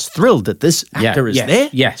 Everyone's thrilled that this actor is there.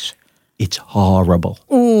 Yes. It's horrible.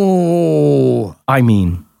 Ooh. I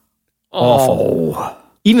mean, awful.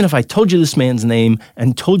 Even if I told you this man's name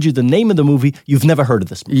and told you the name of the movie, you've never heard of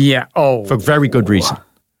this movie. Yeah. Oh. For very good reason.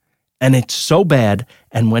 And it's so bad.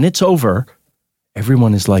 And when it's over,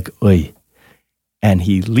 everyone is like, oy. And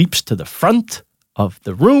he leaps to the front of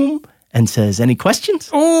the room and says, any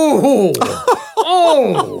questions? Oh.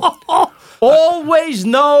 Oh. Always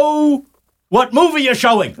know what movie you're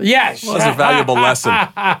showing. Yes. Well, that's a valuable lesson.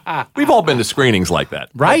 We've all been to screenings like that.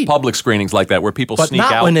 Right. Public screenings like that where people But sneak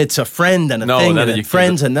not out. when it's a friend and a thing and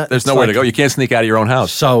friends. And there's nowhere to go. You can't sneak out of your own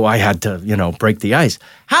house. So I had to, break the ice.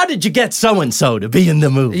 How did you get so-and-so to be in the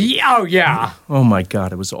movie? Oh, yeah. Oh, my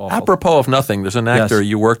God. It was awful. Apropos of nothing, there's an actor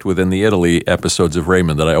you worked with in the Italy episodes of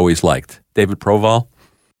Raymond that I always liked. David Proval.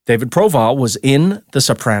 David Proval was in The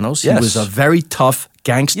Sopranos. Yes. He was a very tough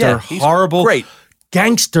gangster, he's horrible, great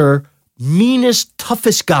gangster, meanest,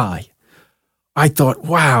 toughest guy. I thought,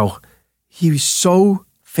 wow, he was so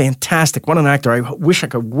fantastic. What an actor. I wish I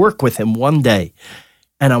could work with him one day.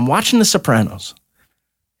 And I'm watching The Sopranos,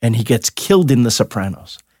 and he gets killed in The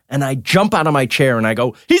Sopranos. And I jump out of my chair, and I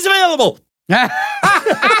go, he's available!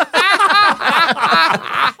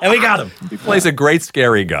 And we got him. He plays a great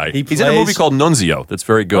scary guy. He's in a plays- movie called Nunzio that's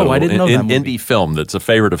very good. Oh, I didn't know that movie. Indie film that's a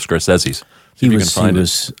favorite of Scorsese's. He If you was, can find he it.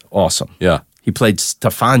 was awesome. Yeah. He played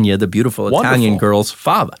Stefania, the beautiful Italian Wonderful. girl's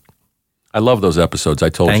father. I love those episodes. I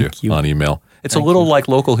told Thank you. on email. It's a little like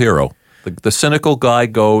Local Hero. The cynical guy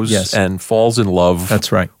goes and falls in love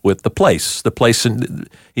That's right. with the place. The place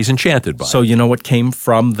he's enchanted by. So you know what came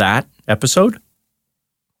from that episode?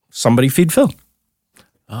 Somebody feed Phil.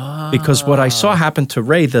 Because what I saw happen to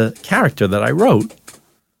Ray, the character that I wrote,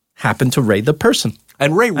 happened to Ray, the person.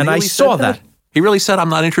 And Ray really And I saw said that. He really said, I'm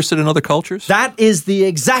not interested in other cultures? That is the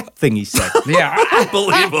exact thing he said. Yeah.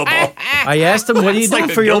 Unbelievable. I asked him, what are you It's doing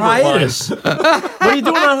like a for your Gilbert line. hiatus? What are you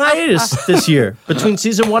doing on hiatus this year between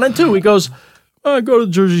season 1 and 2? He goes, I go to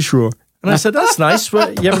Jersey Shore. And I said, that's nice.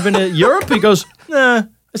 What, you ever been to Europe? He goes, nah.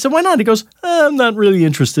 I said, why not? He goes, I'm not really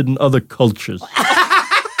interested in other cultures.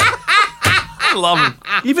 I love him.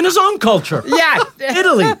 Even his own culture. Yeah.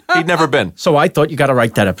 Italy. He'd never been. So I thought, you got to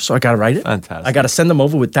write that up. So I got to write it. Fantastic. I got to send him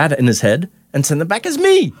over with that in his head and send him back as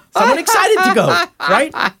me. Someone excited to go,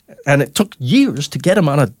 right? And it took years to get him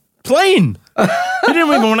on a plane. He didn't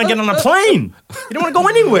even want to get on a plane. He didn't want to go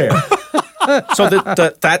anywhere. So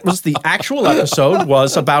that was the actual episode,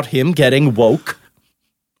 was about him getting woke,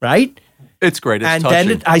 right? It's great. It's and touching.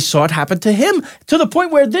 then I saw it happen to him, to the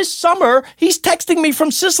point where this summer he's texting me from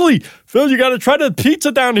Sicily. Phil, you got to try the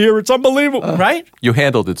pizza down here. It's unbelievable, right? You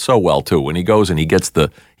handled it so well too. When he goes and he gets the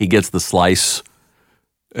slice,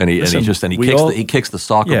 and he kicks the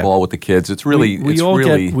soccer ball with the kids. It's really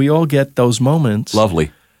we all get those moments,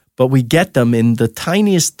 lovely. but we get them in the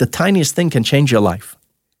tiniest thing can change your life,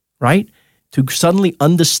 right? To suddenly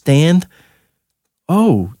understand,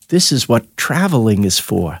 oh, this is what traveling is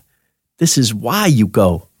for. This is why you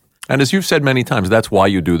go. And as you've said many times, that's why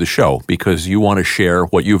you do the show, because you want to share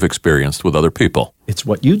what you've experienced with other people. It's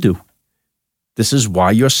what you do. This is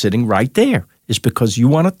why you're sitting right there, is because you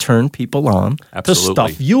want to turn people on Absolutely.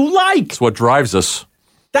 to stuff you like. It's what drives us.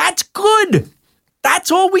 That's good.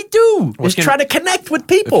 That's all we do, is try to connect with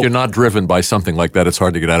people. If you're not driven by something like that, it's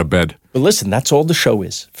hard to get out of bed. But listen, that's all the show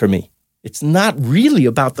is for me. It's not really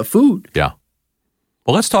about the food. Yeah.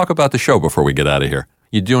 Well, let's talk about the show before we get out of here.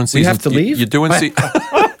 You're doing season. We have to leave?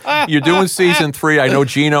 You're doing season 3. I know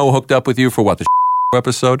Gino hooked up with you for what, the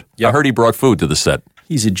episode? Yeah. I heard he brought food to the set.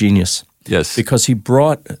 He's a genius. Yes. Because he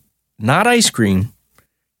brought not ice cream,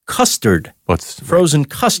 custard, frozen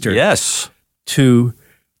custard. Yes. To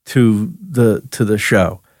the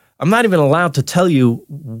show. I'm not even allowed to tell you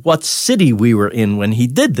what city we were in when he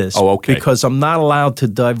did this. Oh, okay. Because I'm not allowed to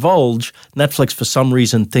divulge. Netflix, for some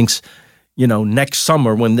reason, thinks, next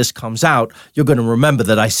summer when this comes out, you're going to remember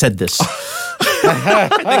that I said this. I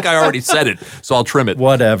think I already said it, so I'll trim it.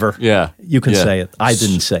 Whatever. Yeah. You can say it. I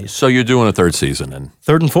didn't say it. So you're doing a 3rd season and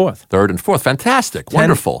 3rd and 4th. 3rd and 4th. Fantastic.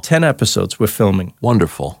 Wonderful. 10 episodes we're filming.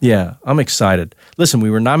 Wonderful. Yeah, I'm excited. Listen, we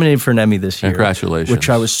were nominated for an Emmy this year. Congratulations. Which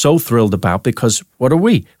I was so thrilled about, because what are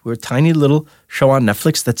we? We're a tiny little show on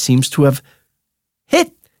Netflix that seems to have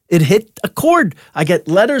hit. It hit a chord. I get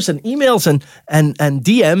letters and emails and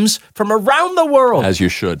DMs from around the world. As you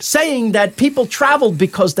should. Saying that people traveled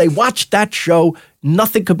because they watched that show.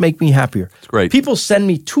 Nothing could make me happier. It's great. People send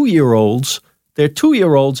me 2-year-olds. They're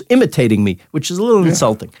 2-year-olds imitating me, which is a little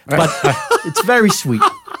insulting. But it's very sweet.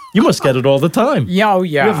 You must get it all the time. Yeah.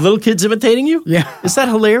 You have little kids imitating you? Yeah. Is that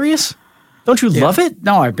hilarious? Don't you love it?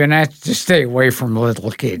 No, I've been asked to stay away from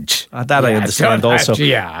little kids. That I understand also.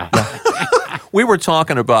 Yeah. We were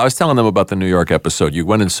talking about, I was telling them about the New York episode. You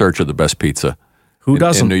went in search of the best pizza. Who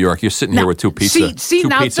doesn't? In New York. You're sitting here with two pizza now pizza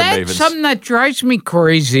that's mavens. something that drives me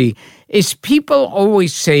crazy is people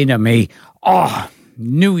always say to me, oh,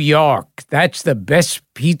 New York, that's the best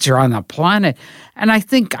pizza on the planet. And I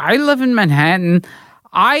think I live in Manhattan.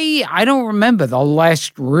 I don't remember the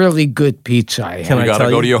last really good pizza I had. You got to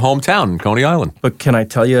go to your hometown, Coney Island. But can I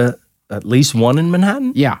tell you at least one in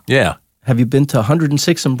Manhattan? Yeah. Yeah. Have you been to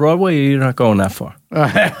 106 on Broadway, or you're not going that far?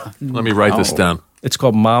 Let me write this down. It's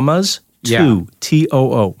called Mama's 2, Yeah.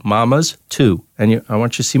 T-O-O, Mama's 2. And I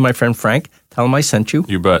want you to see my friend Frank. Tell him I sent you.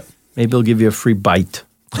 You bet. Maybe he'll give you a free bite.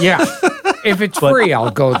 Yeah. If it's free,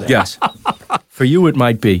 I'll go there. Yes. For you, it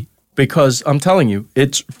might be. Because I'm telling you,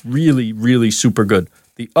 it's really, really super good.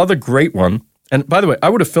 The other great one, and by the way, I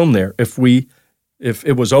would have filmed there if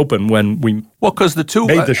it was open when we because the two,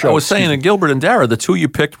 made the show. I was saying, in Gilbert and Dara, the two you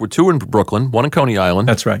picked were two in Brooklyn, one in Coney Island.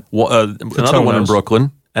 That's right. Another one in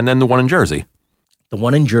Brooklyn, and then the one in Jersey. The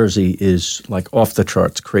one in Jersey is like off the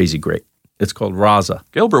charts, crazy great. It's called Raza.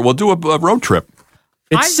 Gilbert, we'll do a road trip.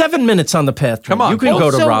 It's 7 minutes on the path. Come on. You can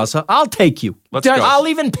go to Raza. I'll take you. Let's go. I'll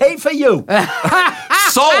even pay for you.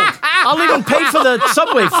 Sold. I'll even pay for the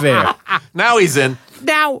subway fare. Now he's in.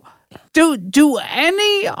 Now, do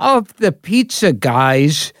any of the pizza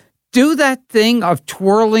guys do that thing of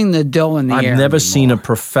twirling the dough in the air? I've never seen a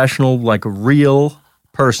professional, like real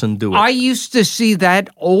person do it. I used to see that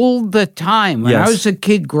all the time. When I Yes. was a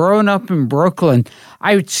kid growing up in Brooklyn,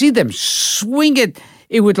 I would see them swing it.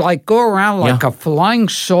 It would like go around like a flying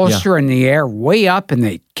saucer in the air way up, and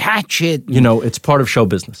they'd catch it. You know, it's part of show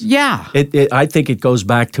business. Yeah. I think it goes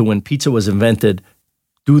back to when pizza was invented.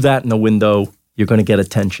 Do that in the window. you're going to get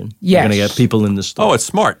attention. Yes. You're going to get people in the store. Oh, it's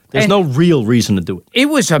smart. There's no real reason to do it. It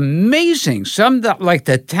was amazing.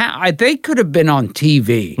 They could have been on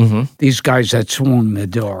TV, these guys that swung the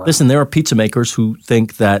door. Listen, there are pizza makers who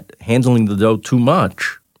think that handling the dough too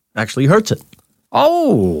much actually hurts it.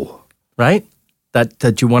 Oh. Right?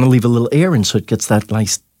 That you want to leave a little air in so it gets that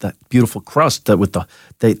nice, that beautiful crust that with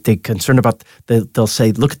they're concerned about, they'll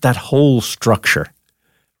say, look at that whole structure.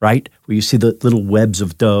 Right? Where you see the little webs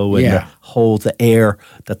of dough and the hole, the air,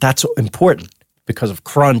 that's important because of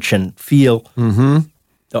crunch and feel. Mm-hmm.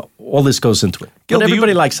 All this goes into it. Gil, but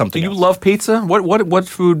everybody likes something Do you else. love pizza? What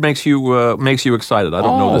food makes you excited? I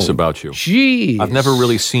don't know this about you. Geez. I've never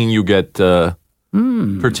really seen you get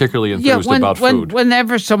particularly enthused about food.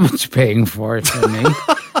 Whenever someone's paying for it for me,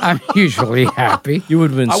 I'm usually happy. You would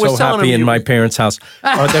have been so happy in my parents' house.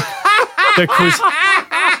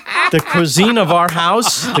 The cuisine of our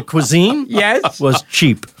house, yes, was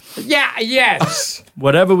cheap. Yeah, yes.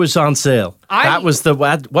 Whatever was on sale. That was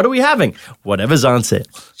what are we having? Whatever's on sale.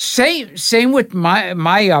 Same with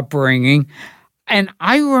my upbringing. And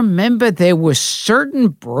I remember there were certain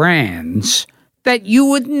brands that you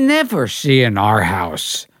would never see in our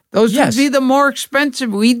house. Those would be the more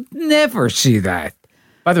expensive. We'd never see that.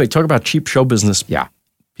 By the way, talk about cheap show business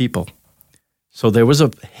people. So there was a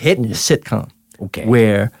hit sitcom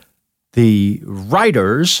where the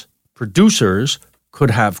writers, producers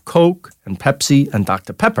could have Coke and Pepsi and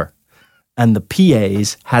Dr. Pepper. And the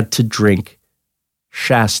PAs had to drink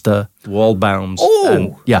Shasta, Waldbaum's.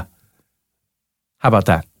 Oh. How about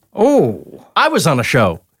that? Oh. I was on a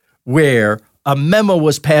show where a memo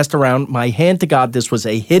was passed around. My hand to God, this was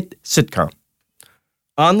a hit sitcom.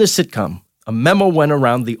 On the sitcom, a memo went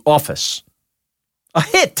around the office. A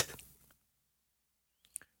hit.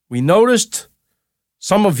 We noticed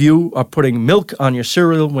some of you are putting milk on your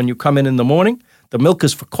cereal when you come in the morning. The milk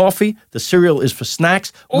is for coffee. The cereal is for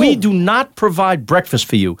snacks. Oh. We do not provide breakfast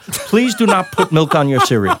for you. Please do not put milk on your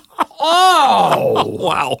cereal. Oh!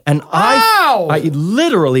 Wow. And I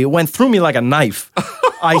literally, it went through me like a knife.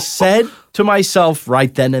 I said to myself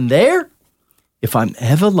right then and there, if I'm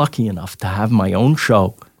ever lucky enough to have my own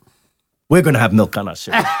show, we're going to have milk on our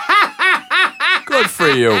cereal. Good for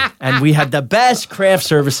you. And we had the best craft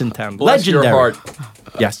service in town. Bless Legendary. your heart.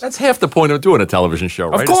 Yes. That's half the point of doing a television show,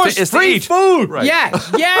 right? Of course, it's free food. Right.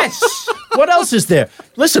 Yes. What else is there?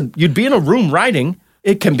 Listen, you'd be in a room writing.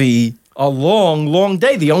 It can be a long, long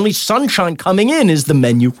day. The only sunshine coming in is the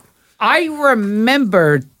menu. I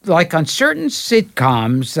remember, like on certain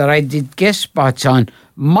sitcoms that I did guest spots on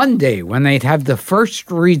Monday when they'd have the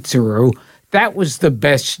first read-through, that was the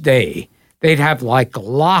best day. They'd have like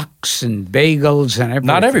lox and bagels and everything.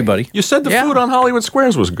 Not everybody. You said the food on Hollywood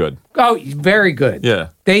Squares was good. Oh, very good. Yeah.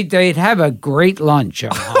 They'd have a great lunch on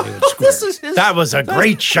Hollywood Squares. That was a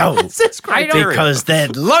great show. Because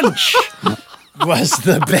that lunch was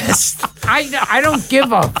the best. I don't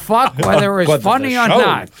give a fuck whether it's funny or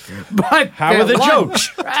not. But how are the jokes?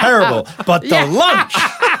 Terrible. But the lunch.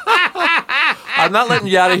 I'm not letting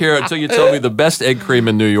you out of here until you tell me the best egg cream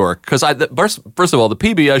in New York. Because first of all, the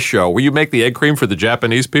PBS show where you make the egg cream for the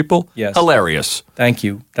Japanese people, hilarious. Thank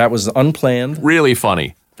you. That was unplanned. Really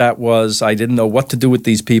funny. I didn't know what to do with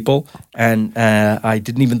these people, and I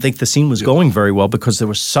didn't even think the scene was going very well because there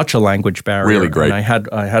was such a language barrier. Really great. And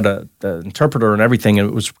I had an interpreter and everything, and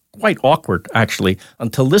it was quite awkward, actually,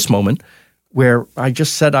 until this moment where I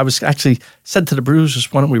said to the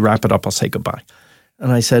producers, why don't we wrap it up? I'll say goodbye.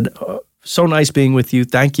 And I said, so nice being with you.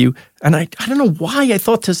 Thank you. And I don't know why I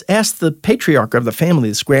thought to ask the patriarch of the family,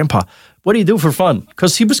 this grandpa, what do you do for fun?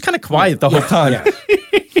 Because he was kind of quiet the whole time. Yeah.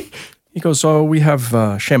 He goes, we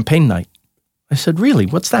have champagne night. I said, really?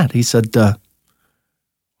 What's that? He said,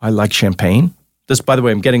 I like champagne. This, by the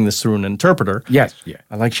way, I'm getting this through an interpreter. Yes, yeah.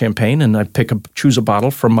 I like champagne, and I choose a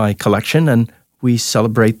bottle from my collection, and we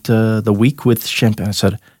celebrate the week with champagne. I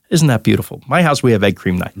said, isn't that beautiful? My house, we have egg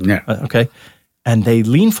cream night. Yeah. Okay? And they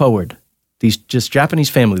lean forward. This Japanese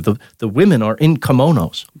family, the women are in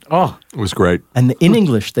kimonos. Oh, it was great. And in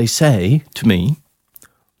English, they say to me,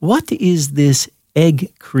 what is this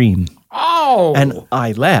egg cream? Oh! And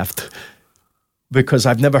I laughed because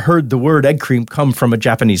I've never heard the word egg cream come from a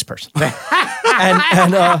Japanese person. and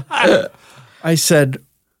I said,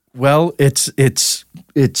 well, it's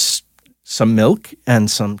some milk and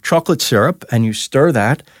some chocolate syrup, and you stir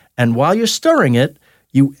that. And while you're stirring it,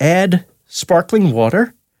 you add sparkling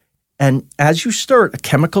water. And as you stir it, a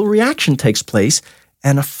chemical reaction takes place,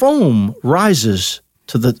 and a foam rises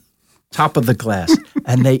to the top of the glass.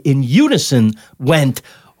 And they, in unison, went,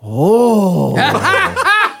 oh.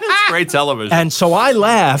 It's great television. And so I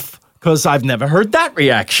laugh because I've never heard that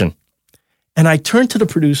reaction. And I turn to the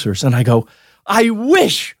producers and I go, I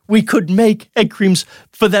wish we could make egg creams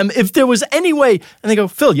for them if there was any way. And they go,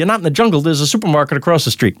 Phil, you're not in the jungle. There's a supermarket across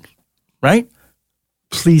the street, right?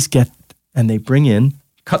 Please get, and they bring in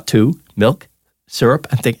cut 2 milk, syrup,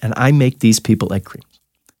 and I make these people egg creams.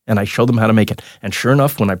 And I show them how to make it. And sure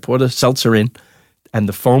enough, when I pour the seltzer in and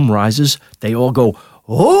the foam rises, they all go,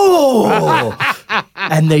 oh,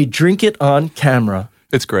 and they drink it on camera.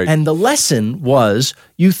 It's great. And the lesson was,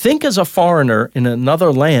 you think as a foreigner in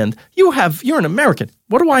another land, you're an American.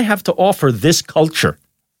 What do I have to offer this culture?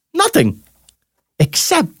 Nothing.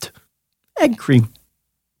 Except egg cream.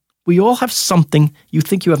 We all have something. You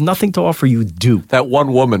think you have nothing to offer, you do. That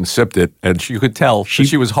one woman sipped it, and you could tell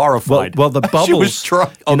she was horrified. Well, the bubbles. She was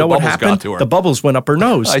drunk. You know what got happened? to her. The bubbles went up her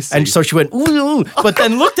nose. I see. And so she went, ooh, but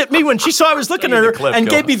then looked at me when she saw I was looking at her and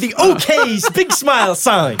gave me the okay's big smile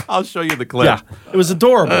sign. I'll show you the clip. Yeah, it was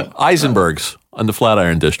adorable. Eisenberg's on the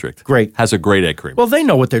Flatiron District. Great. Has a great egg cream. Well, they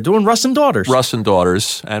know what they're doing. Russ and Daughters. Russ and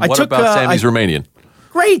Daughters. And I what took, about Sammy's Romanian?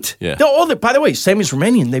 Great. Yeah. By the way, Sammy's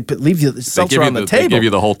Romanian, they leave you the seltzer on the table. They give you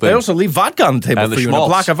the whole thing. They also leave vodka on the table And for the you and a schmaltz.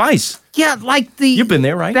 block of ice. Yeah, like the... You've been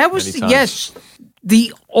there, right? That was, Many times. yes,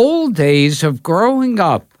 the old days of growing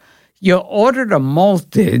up. You ordered a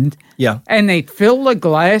malted, and they'd fill the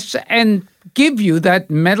glass and give you that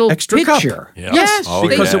metal Extra cup. pitcher. Yeah. Yes, Oh,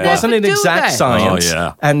 Because yeah. it wasn't an They never do exact that. science. Oh,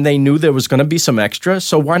 yeah. And they knew there was going to be some extra,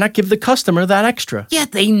 so why not give the customer that extra? Yeah,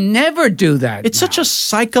 they never do that. It's such a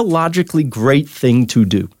psychologically great thing to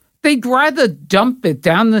do. They'd rather dump it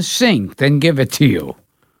down the sink than give it to you.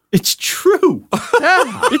 It's true.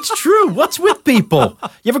 It's true. What's with people?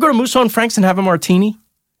 You ever go to Musso and Frank's and have a martini?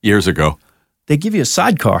 Years ago. They give you a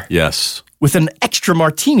sidecar Yes. with an extra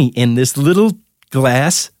martini in this little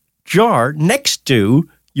glass jar next to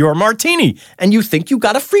your martini. And you think you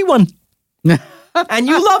got a free one. And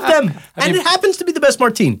you love them. And it happens to be the best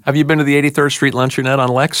martini. Have you been to the 83rd Street Luncheonette on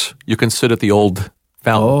Lex? You can sit at the old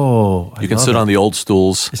fountain. Oh, You can sit on the old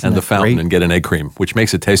stools and the that fountain great? and get an egg cream, which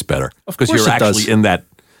makes it taste better. Because course you're it actually does. in that.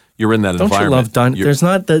 You're in that Don't you environment. love diners? You're- There's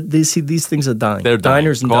not that these things are dying. They're dying.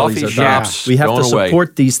 Diners and Coffee delis are shops dying. We have to going away.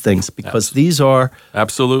 support these things because these are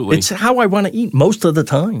Absolutely. It's how I want to eat most of the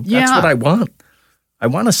time. That's Yeah. what I want. I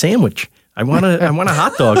want a sandwich. I want a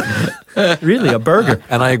hot dog. Really, a burger.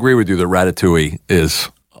 And I agree with you that Ratatouille is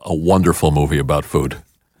a wonderful movie about food.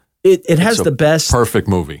 It has It's a the best perfect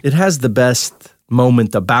movie. It has the best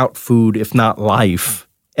moment about food, if not life,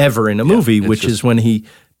 ever in a movie, it's which just- is when he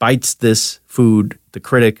bites this food, the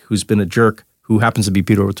critic who's been a jerk, who happens to be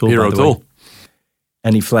Peter O'Toole, Peter by the way, O'Toole.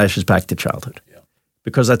 and he flashes back to childhood.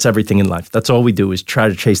 Because that's everything in life. That's all we do is try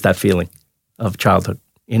to chase that feeling of childhood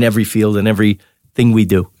in every field and everything we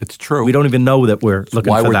do. It's true. We don't even know that we're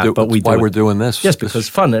looking for that, but we do why it. we're doing this. Yes, because it's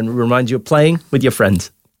fun and it reminds you of playing with your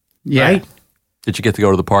friends. Yeah. Right? Did you get to go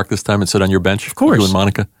to the park this time and sit on your bench? Of course. You and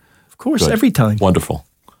Monica? Of course, Good. every time. Wonderful.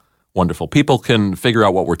 Wonderful. People can figure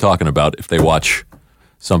out what we're talking about if they watch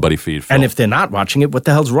Somebody Feed Phil. And if they're not watching it, what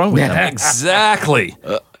the hell's wrong with them? Exactly.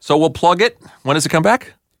 So we'll plug it. When does it come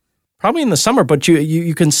back? Probably in the summer, but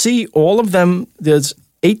you can see all of them. There's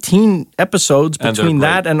 18 episodes And they're between great.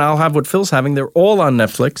 that and I'll Have What Phil's Having. They're all on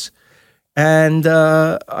Netflix. And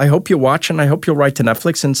I hope you watch and I hope you'll write to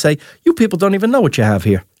Netflix and say, you people don't even know what you have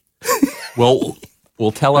here. Well,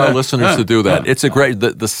 we'll tell our listeners to do that. It's a great.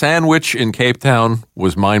 The sandwich in Cape Town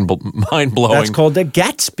was mind blowing. That's called a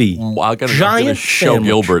Gatsby. I'm gonna giant show sandwich.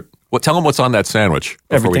 Gilbert. Well, tell him what's on that sandwich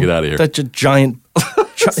before Everything. we get out of here. That's a giant.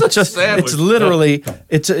 It's literally the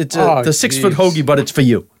 6-foot hoagie, but it's for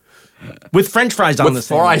you. With French fries on the With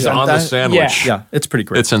fries sandwich. on the sandwich. Yeah, it's pretty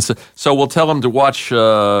great. So we'll tell them to watch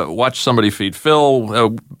Somebody Feed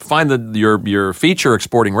Phil. Find your feature,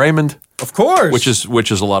 Exporting Raymond, of course,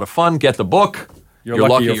 which is a lot of fun. Get the book. You're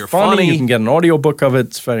lucky you're funny. You can get an audiobook of it.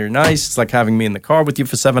 It's very nice. It's like having me in the car with you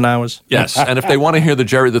for 7 hours. Yes, and if they want to hear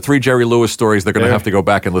the 3 Jerry Lewis stories, they're going to have to go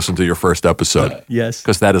back and listen to your first episode. Yes,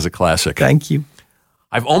 because that is a classic. Thank you.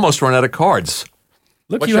 I've almost run out of cards.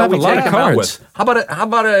 Look, What you shall have a we lot take of him out cards. with? How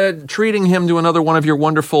about treating him to another one of your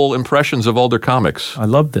wonderful impressions of older comics? I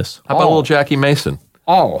love this. How about a little Jackie Mason?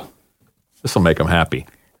 Oh. This will make him happy.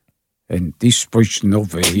 And this person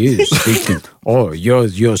over here is thinking, oh,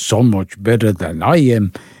 you're so much better than I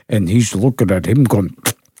am. And he's looking at him going,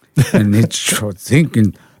 and it's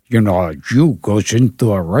thinking, as you goes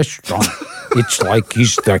into a restaurant, it's like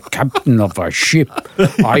he's the captain of a ship.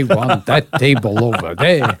 I want that table over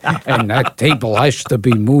there, and that table has to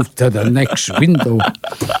be moved to the next window.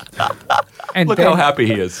 And Look how happy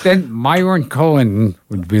he is. Then Myron Cohen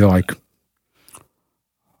would be like,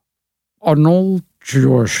 an old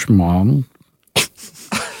Jewish man.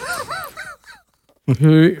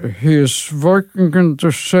 He is working in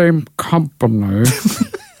the same company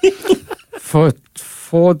for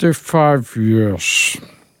 45 years.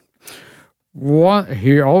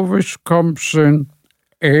 He always comes in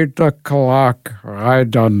 8 o'clock,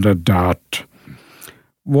 right on the dot.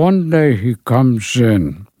 One day he comes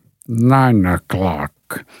in 9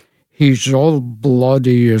 o'clock. He's all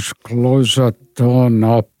bloody, his clothes are torn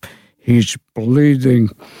up, he's bleeding.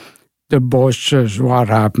 The boss says, "What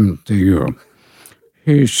happened to you?"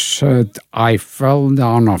 He said, "I fell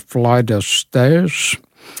down a flight of stairs.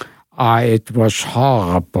 It was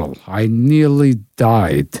horrible. I nearly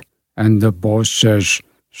died." And the boss says,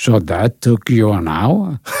 "So that took you an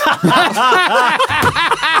hour?"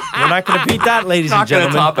 We're not going to beat that, ladies and Not going to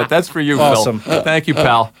gentlemen. top it. That's for you, Awesome. Phil. Thank you,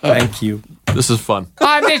 pal. Thank you. This is fun.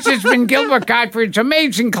 This has been Gilbert Gottfried's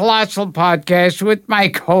Amazing Colossal Podcast with my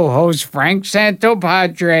co-host, Frank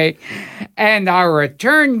Santopadre, and our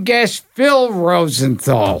return guest, Phil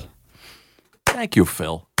Rosenthal. Thank you,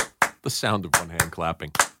 Phil. The sound of one hand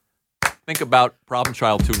clapping. Think about Problem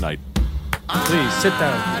Child 2 night. Please, sit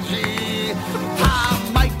down.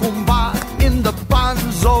 In the bun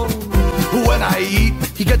zone. When I eat,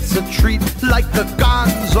 he gets a treat like a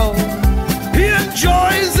gonzo. He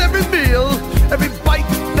enjoys every meal, every bite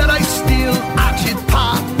that I steal. Achita,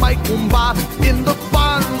 my kumba, in the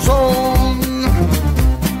bun zone.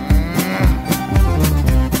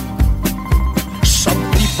 Some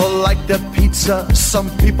people like their pizza, some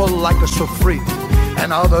people like a sofrito,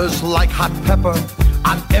 and others like hot pepper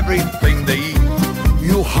on everything they eat.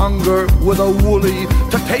 You hunger with a woolly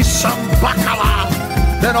to taste some bacala.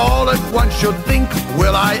 Then all at once you think,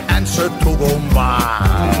 will I answer to Goomba?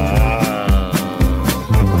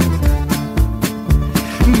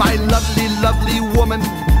 My lovely, lovely woman,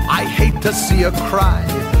 I hate to see her cry.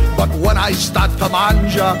 But when I start to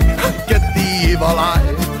manja, get the evil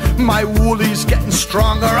eye. My woolly's getting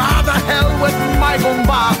stronger, the hell with my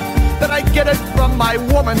Goomba. Then I get it from my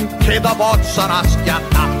woman, Keda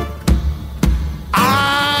Botsanaskyata.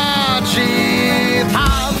 Achita,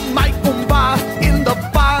 my Goomba, in the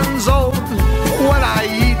barn zone. When I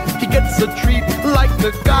eat, he gets a treat like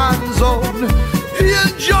the gonzo. He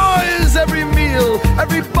enjoys every meal,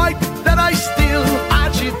 every bite that I steal.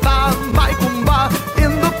 Achita, my Goomba,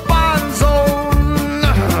 in the barn zone.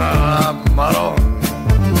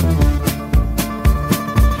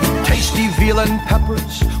 Tasty veal and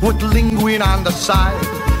peppers with linguine on the side.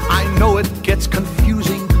 I know it gets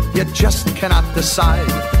confusing, you just cannot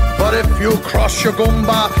decide. But if you cross your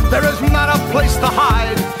Goomba, there is not a place to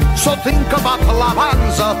hide. So think about the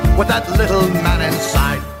Lavanza with that little man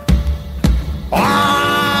inside.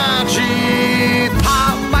 Achita,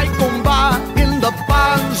 my Goomba, in the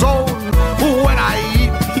barn zone. When I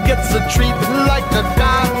eat, he gets a treat like a